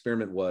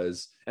experiment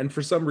was, and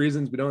for some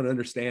reasons we don't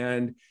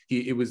understand,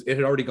 it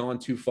had already gone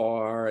too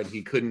far and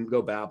he couldn't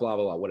go back, blah,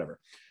 blah, blah, whatever.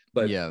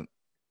 But yeah,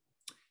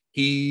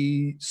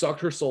 he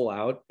sucked her soul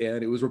out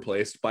and it was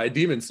replaced by a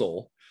demon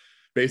soul,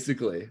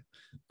 basically.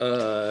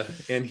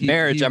 And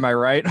marriage, am I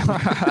right?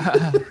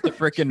 The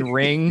freaking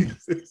ring.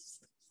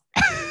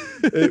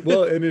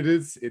 Well, and it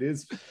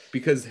is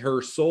because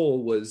her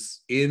soul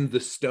was in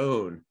the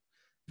stone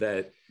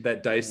that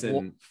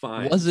Dyson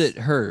finds. Was it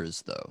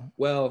hers though?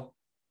 Well,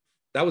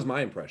 that was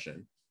my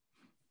impression.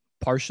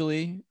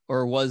 Partially,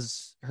 or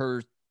was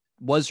her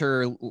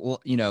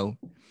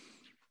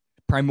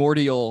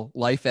primordial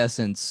life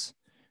essence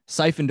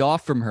siphoned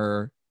off from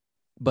her,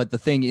 but the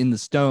thing in the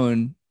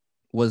stone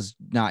was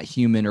not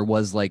human, or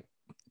was like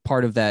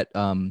part of that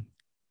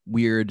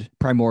weird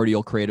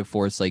primordial creative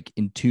force, like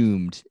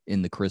entombed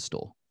in the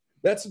crystal?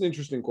 That's an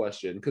interesting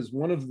question, because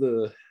one of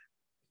the,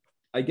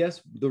 I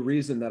guess the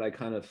reason that I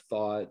kind of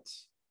thought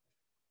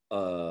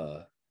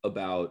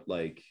about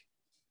like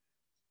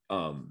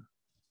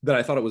that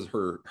I thought it was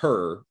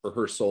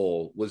her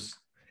soul was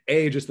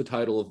just the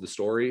title of the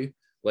story,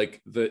 like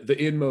the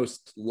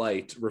inmost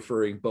light,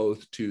 referring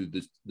both to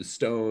the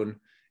stone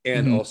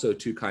and also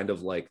to kind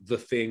of like the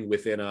thing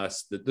within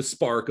us, the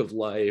spark of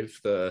life,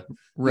 the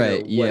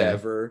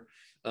whatever.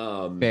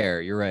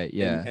 Fair, you're right.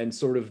 Yeah. And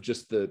sort of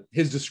just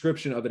his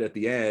description of it at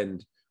the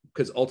end,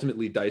 because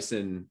ultimately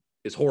Dyson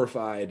is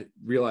horrified,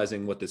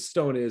 realizing what this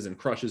stone is, and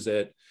crushes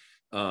it.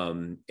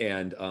 The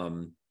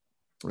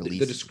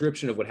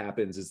description of what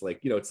happens is like,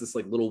 it's this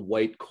like little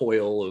white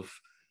coil of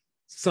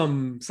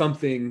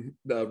something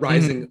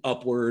rising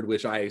upward,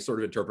 which I sort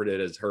of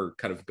interpreted as her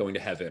kind of going to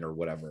heaven or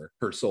whatever,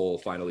 her soul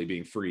finally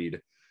being freed.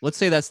 Let's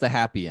say that's the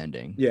happy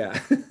ending. Yeah.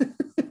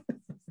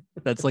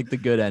 That's like the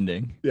good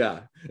ending. Yeah.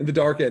 And the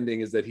dark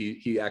ending is that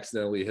he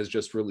accidentally has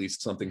just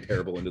released something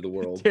terrible into the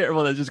world.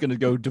 Terrible. That's just going to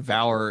go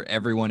devour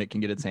everyone it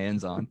can get its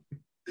hands on.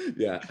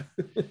 Yeah.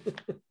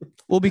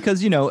 Well,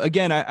 because,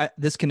 again, I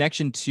this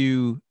connection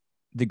to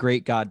the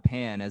great god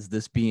Pan as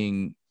this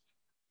being,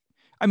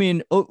 I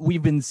mean,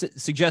 we've been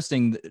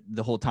suggesting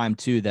the whole time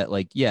too that,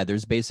 like, yeah,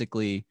 there's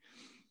basically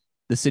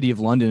the city of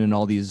London and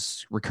all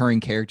these recurring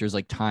characters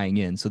like tying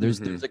in. So there's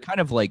a kind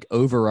of like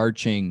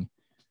overarching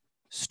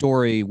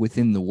story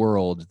within the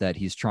world that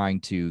he's trying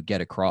to get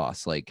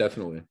across. Like,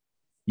 definitely,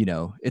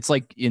 it's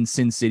like in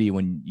Sin City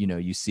when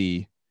you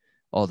see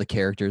all the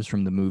characters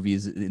from the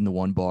movies in the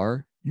one bar,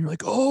 and you're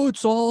like,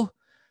 oh,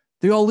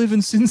 they all live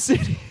in Sin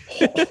City.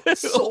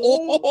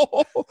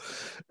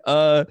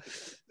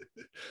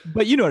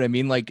 But you know what I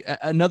mean? Like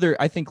another,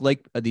 I think,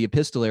 like the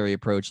epistolary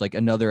approach, like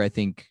another, I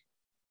think,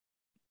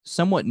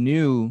 somewhat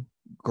new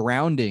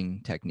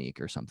grounding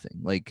technique or something.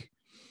 Like,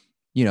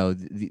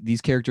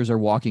 these characters are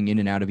walking in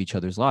and out of each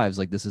other's lives.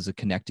 Like, this is a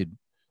connected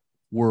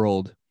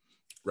world.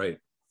 Right.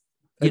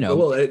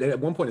 Well, at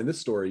one point in this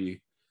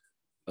story,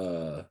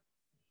 is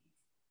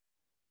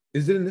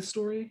it in this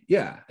story?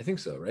 Yeah, I think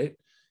so, right?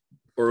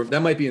 Or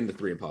that might be in the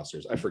Three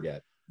Imposters. I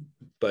forget.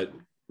 But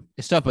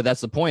it's tough, but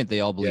that's the point.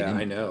 They all believe in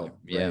I know.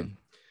 Yeah. Right?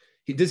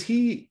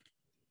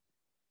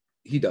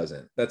 He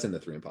doesn't. That's in the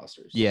Three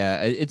Imposters.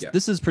 Yeah,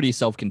 this is pretty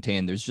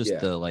self-contained. There's just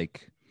the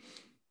like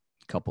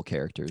couple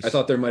characters. I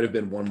thought there might have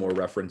been one more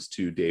reference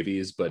to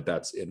Davies, but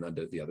that's in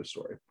the other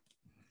story.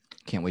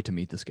 Can't wait to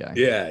meet this guy.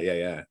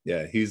 Yeah.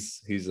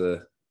 He's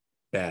a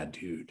bad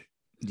dude.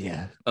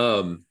 Yeah.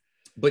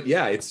 But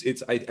yeah, I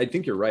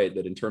think you're right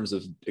that in terms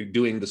of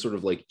doing the sort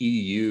of like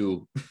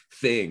EU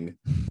thing,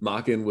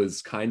 Machen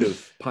was kind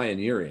of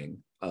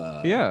pioneering.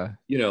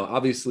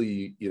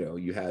 Obviously,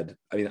 you had,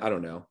 I mean, I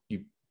don't know,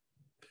 you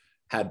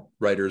had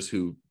writers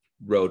who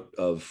wrote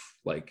of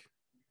like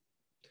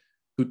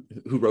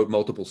who wrote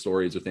multiple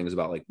stories or things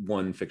about like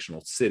one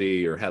fictional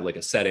city or had like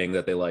a setting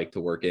that they like to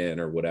work in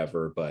or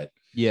whatever. But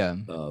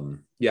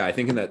I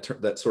think in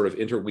that sort of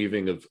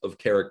interweaving of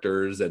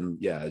characters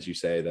and as you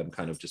say, them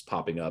kind of just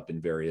popping up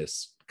in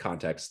various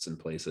contexts and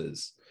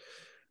places,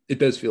 it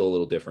does feel a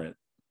little different.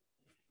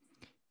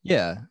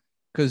 Yeah,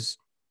 because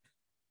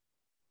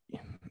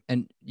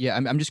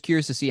I'm just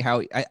curious to see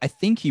how I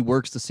think he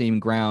works the same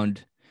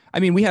ground. I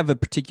mean, we have a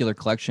particular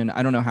collection.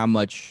 I don't know how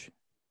much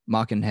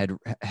Machen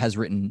has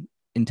written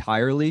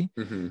entirely.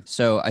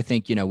 So I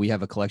think, we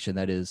have a collection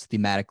that is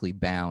thematically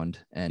bound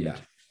and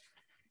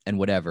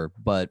whatever.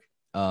 But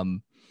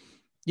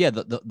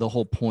the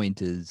whole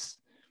point is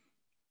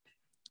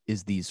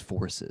these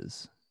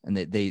forces, and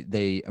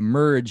they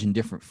emerge in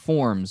different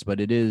forms, but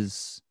it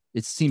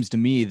seems to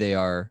me they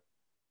are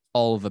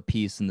all of a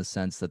piece in the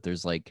sense that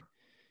there's like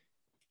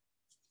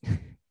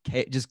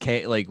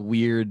like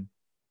weird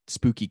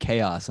spooky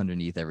chaos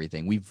underneath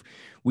everything.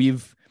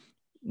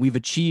 We've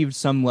achieved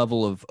some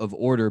level of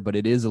order, but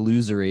it is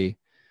illusory.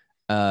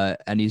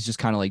 And he's just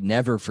kind of like,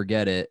 never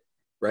forget it.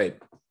 Right.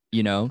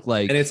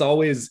 Like, and it's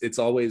always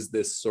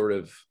this sort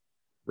of,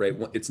 right.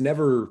 It's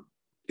never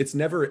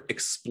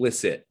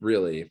explicit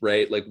really.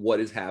 Right. Like what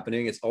is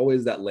happening. It's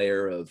always that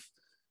layer of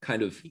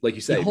kind of, like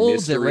you said, he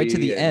holds it right to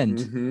the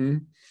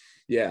end.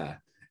 Yeah.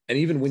 And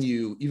even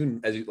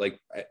as you like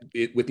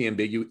with the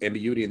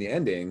ambiguity in the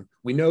ending,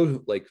 we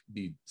know like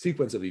the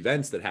sequence of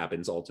events that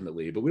happens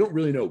ultimately, but we don't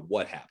really know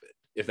what happened,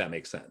 if that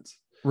makes sense.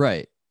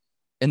 Right.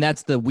 And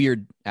that's the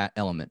weird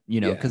element,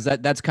 because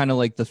that's kind of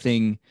like the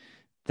thing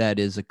that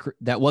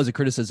was a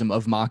criticism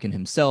of Machen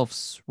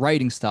himself's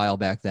writing style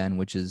back then,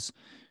 which has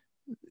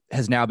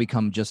now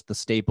become just the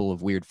staple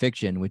of weird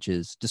fiction, which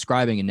is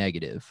describing a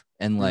negative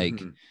and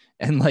like,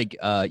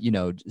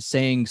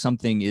 saying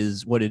something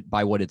is what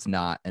it's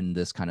not, and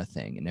this kind of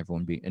thing, and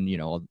everyone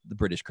all the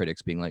British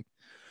critics being like,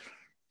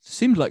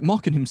 seems like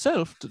Machen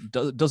himself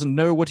doesn't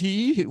know what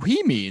he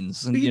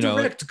means, and be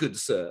direct, good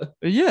sir.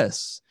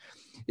 Yes,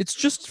 it's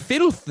just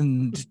filth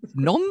and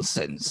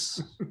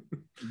nonsense.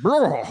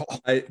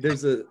 I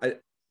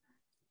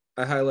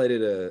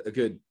highlighted a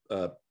good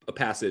a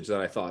passage that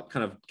I thought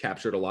kind of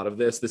captured a lot of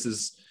this. This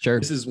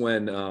is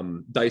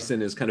when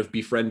Dyson is kind of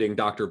befriending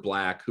Dr.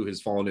 Black, who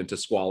has fallen into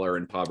squalor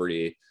and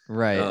poverty.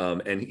 Right.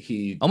 And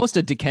he almost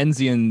a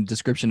Dickensian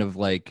description of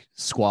like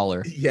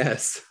squalor.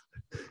 Yes.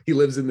 He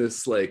lives in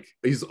this, like,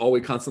 he's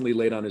always constantly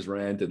late on his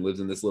rent and lives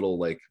in this little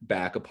like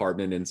back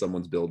apartment in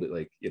someone's building,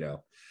 like,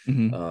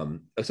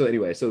 so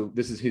anyway, so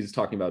he's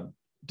talking about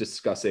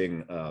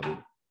discussing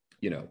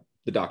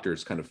the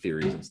doctor's kind of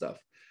theories and stuff.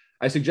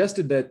 I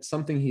suggested that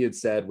something he had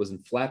said was in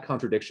flat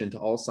contradiction to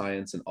all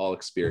science and all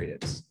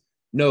experience.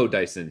 No,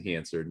 Dyson, he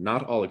answered,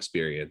 not all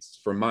experience,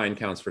 for mine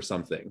counts for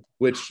something,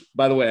 which,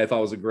 by the way, I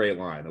thought was a great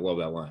line. I love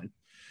that line.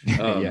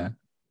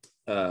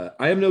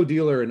 I am no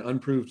dealer in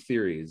unproved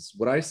theories.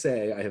 What I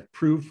say, I have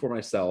proved for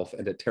myself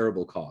and at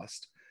terrible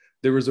cost.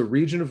 There is a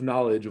region of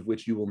knowledge of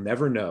which you will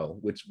never know,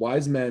 which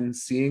wise men,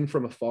 seeing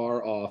from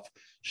afar off,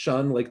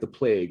 shun like the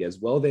plague, as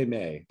well they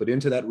may, but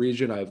into that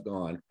region I have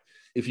gone.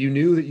 If you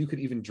knew that you could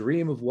even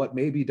dream of what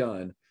may be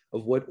done,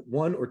 of what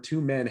one or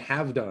two men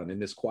have done in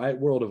this quiet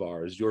world of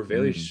ours, your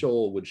very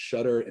soul would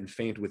shudder and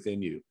faint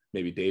within you.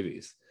 Maybe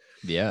Davies.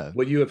 Yeah.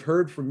 What you have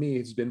heard from me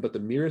has been but the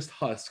merest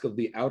husk of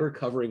the outer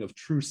covering of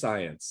true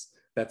science,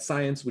 that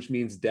science which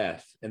means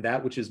death, and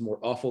that which is more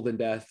awful than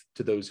death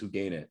to those who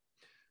gain it.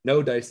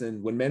 No,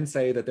 Dyson, when men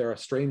say that there are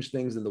strange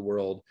things in the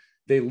world,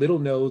 they little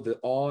know the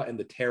awe and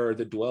the terror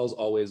that dwells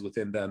always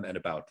within them and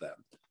about them.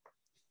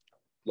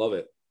 Love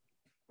it.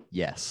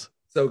 Yes.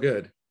 So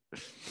good.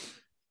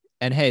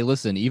 And hey,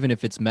 listen, even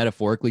if it's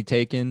metaphorically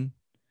taken,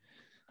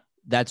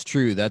 that's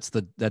true. That's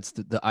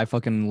the I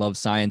fucking love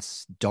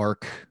science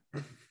dark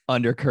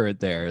undercurrent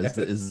there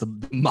is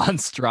the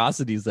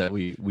monstrosities that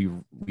we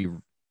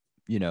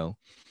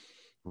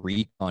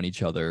wreak on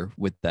each other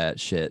with that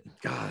shit.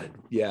 God,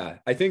 yeah.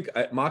 I think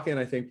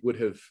Machen would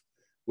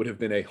have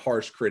been a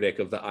harsh critic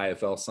of the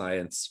IFL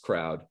science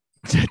crowd.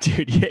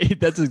 Dude, yeah,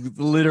 that's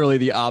literally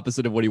the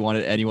opposite of what he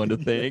wanted anyone to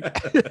think.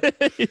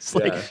 It's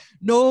like,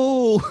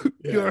 no,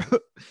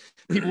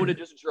 people would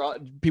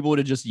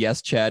have just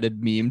yes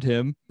chatted, memed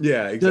him.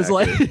 Yeah, exactly. Just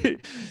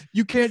like,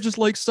 you can't just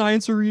like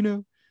Science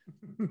Arena.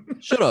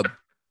 Shut up,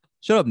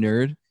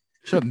 nerd.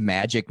 Shut up,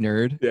 magic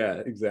nerd. Yeah,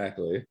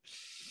 exactly.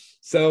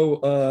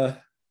 So,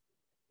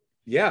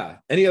 yeah.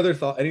 Any other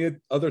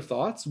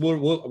thoughts?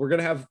 We're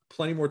gonna have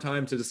plenty more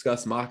time to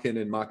discuss Machen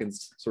and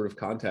Machen's sort of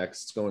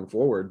contexts going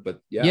forward.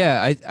 But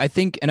yeah, I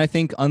think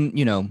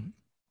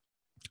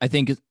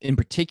in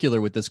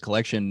particular with this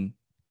collection,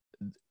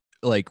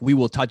 like we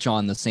will touch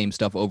on the same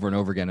stuff over and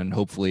over again, and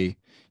hopefully,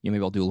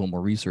 maybe I'll do a little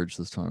more research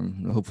this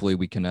time. Hopefully,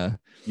 we can.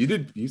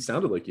 You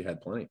sounded like you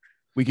had plenty.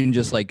 We can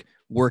just like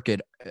work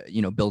it,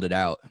 build it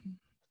out.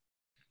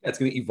 Yeah, it's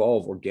gonna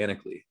evolve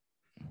organically.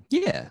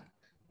 Yeah.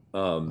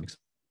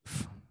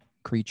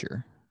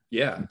 Creature.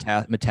 Yeah.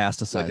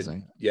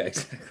 Metastasizing. Yeah,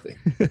 exactly.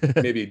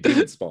 Maybe a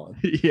demon spawn.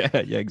 Yeah,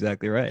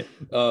 exactly right.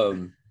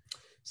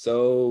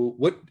 So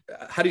the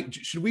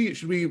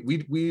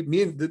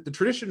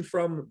tradition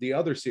from the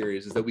other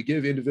series is that we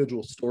give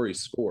individual stories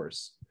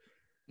scores.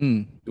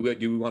 Do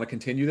we want to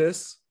continue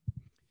this?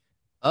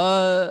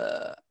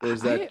 Or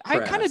is that I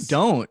kind of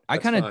don't. I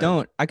kind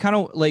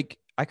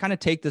of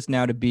take this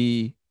now to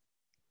be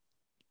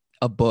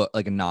a book,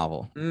 like a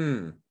novel.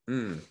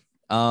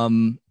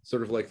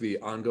 Sort of like the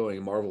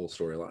ongoing Marvel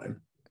storyline.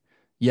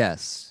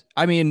 Yes.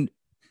 I mean,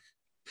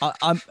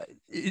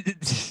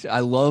 I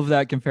love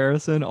that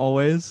comparison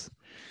always,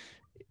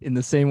 in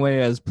the same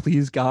way as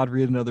please God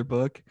read another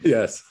book.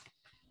 Yes.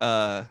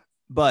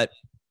 But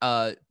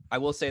I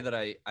will say that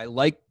I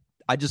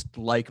just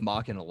like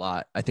Machen a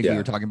lot. I think we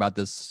were talking about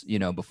this,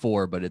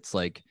 before, but it's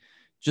like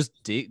just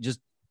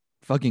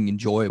fucking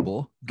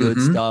enjoyable, good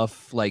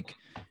stuff, like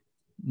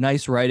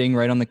nice writing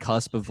right on the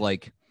cusp of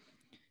like,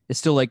 it's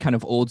still like kind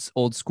of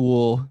old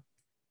school,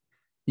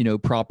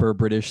 proper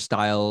British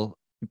style,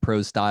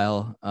 prose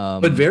style.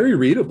 But very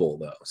readable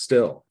though,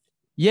 still.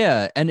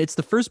 Yeah. And it's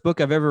the first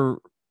book I've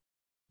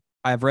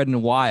read in a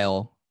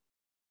while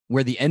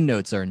where the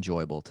endnotes are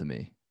enjoyable to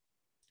me.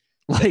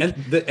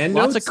 Like the end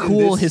lots of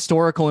cool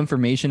historical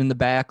information in the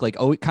back. Like,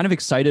 kind of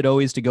excited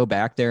always to go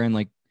back there and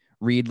like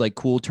read like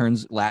cool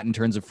Latin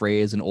turns of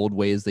phrase and old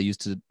ways they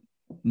used to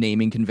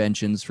naming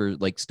conventions for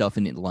like stuff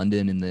in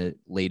London in the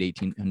late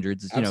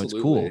 1800s. Absolutely. It's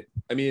cool.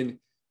 I mean,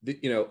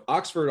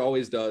 Oxford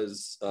always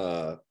does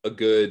a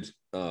good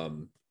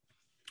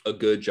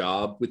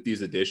job with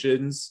these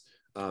editions.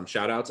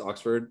 Shout out to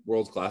Oxford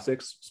World's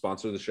Classics,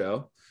 sponsor the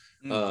show.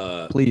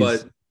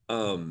 Please.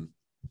 But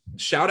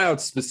shout out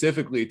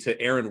specifically to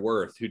Aaron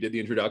Worth, who did the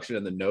introduction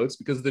and the notes,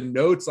 because the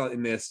notes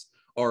in this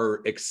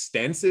are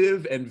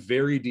extensive and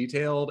very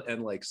detailed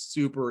and like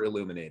super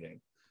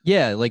illuminating.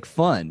 Yeah, like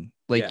fun.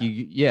 Like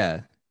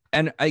yeah.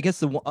 And I guess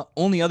the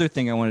only other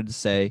thing I wanted to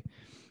say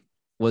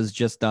was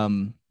just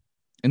in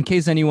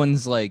case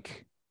anyone's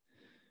like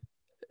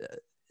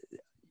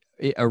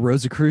a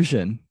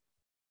Rosicrucian,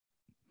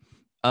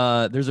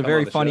 there's a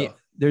very funny show.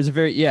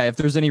 If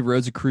there's any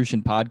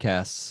Rosicrucian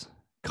podcasts,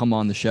 come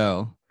on the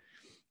show.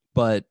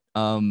 But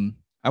I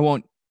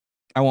won't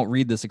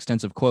read this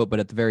extensive quote, but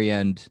at the very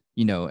end,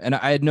 and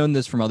I had known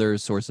this from other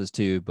sources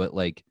too, but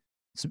like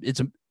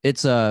it's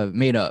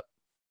made up.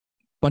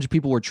 A bunch of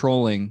people were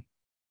trolling,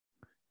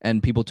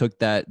 and people took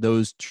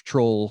those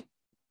troll,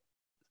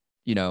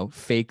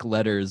 fake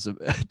letters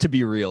to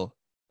be real.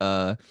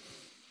 So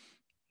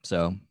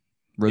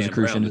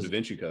Rosicrucian is the Da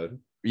Vinci Code.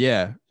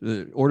 Yeah,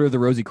 the Order of the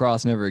Rosy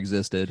Cross never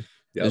existed.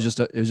 Yep. It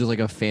was just like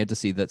a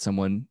fantasy that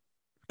a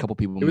couple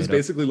people made. It was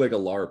basically like a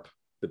LARP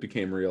that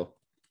became real.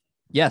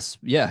 Yes,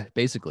 yeah,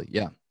 basically,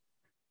 yeah.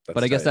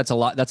 But I guess that's a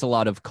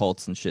lot of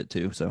cults and shit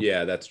too. So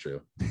yeah, that's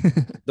true.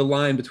 The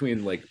line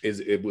between like was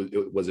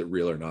it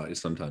real or not is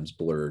sometimes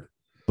blurred.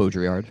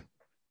 Baudrillard.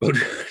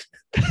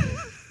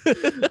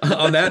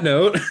 On that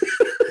note.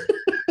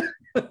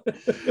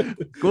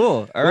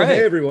 Cool. All right.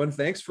 Hey everyone,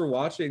 thanks for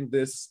watching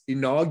this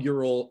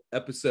inaugural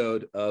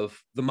episode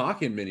of the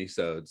Machen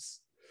Minisodes.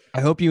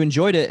 I hope you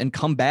enjoyed it and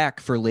come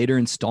back for later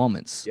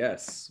installments.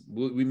 Yes,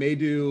 we may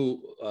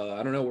do.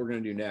 I don't know what we're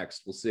gonna do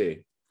next. We'll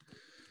see.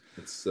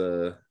 It's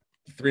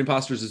Three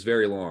Imposters is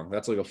very long.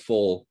 That's like a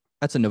full.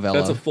 That's a novella.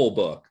 That's a full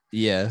book.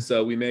 Yeah.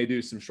 So we may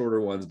do some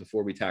shorter ones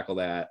before we tackle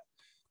that.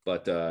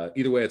 But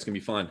either way, it's gonna be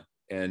fun.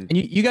 And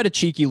you got a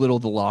cheeky little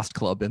The Lost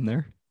Club in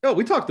there. Oh,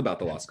 we talked about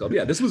The Lost Club.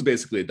 Yeah, this was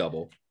basically a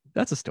double.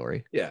 That's a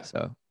story. Yeah.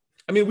 So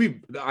I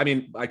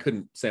mean, I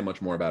couldn't say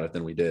much more about it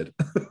than we did.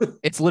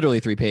 It's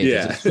literally 3 pages.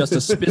 Yeah. It's just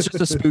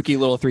a spooky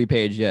little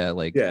 3-page. Yeah.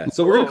 Like, yeah.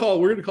 So we're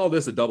gonna call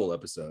this a double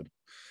episode.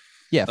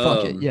 Yeah.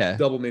 Fuck it. Yeah.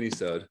 Double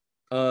minisode.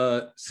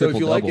 So Triple if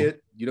you double. like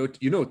it,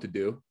 you know what to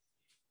do.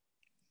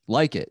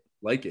 Like it.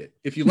 Like it.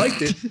 If you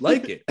liked it,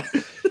 like it.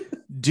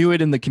 Do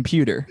it in the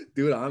computer.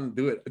 Do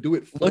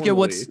it.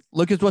 Formally.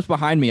 Look at what's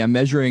behind me. I'm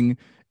measuring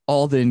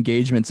all the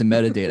engagements and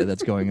metadata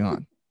that's going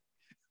on.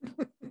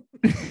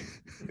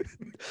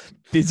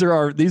 These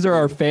are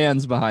our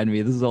fans behind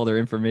me. This is all their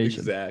information.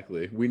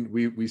 Exactly.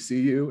 We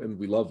see you and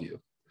we love you.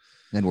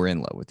 And we're in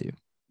love with you.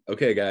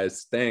 Okay,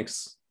 guys.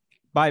 Thanks.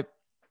 Bye.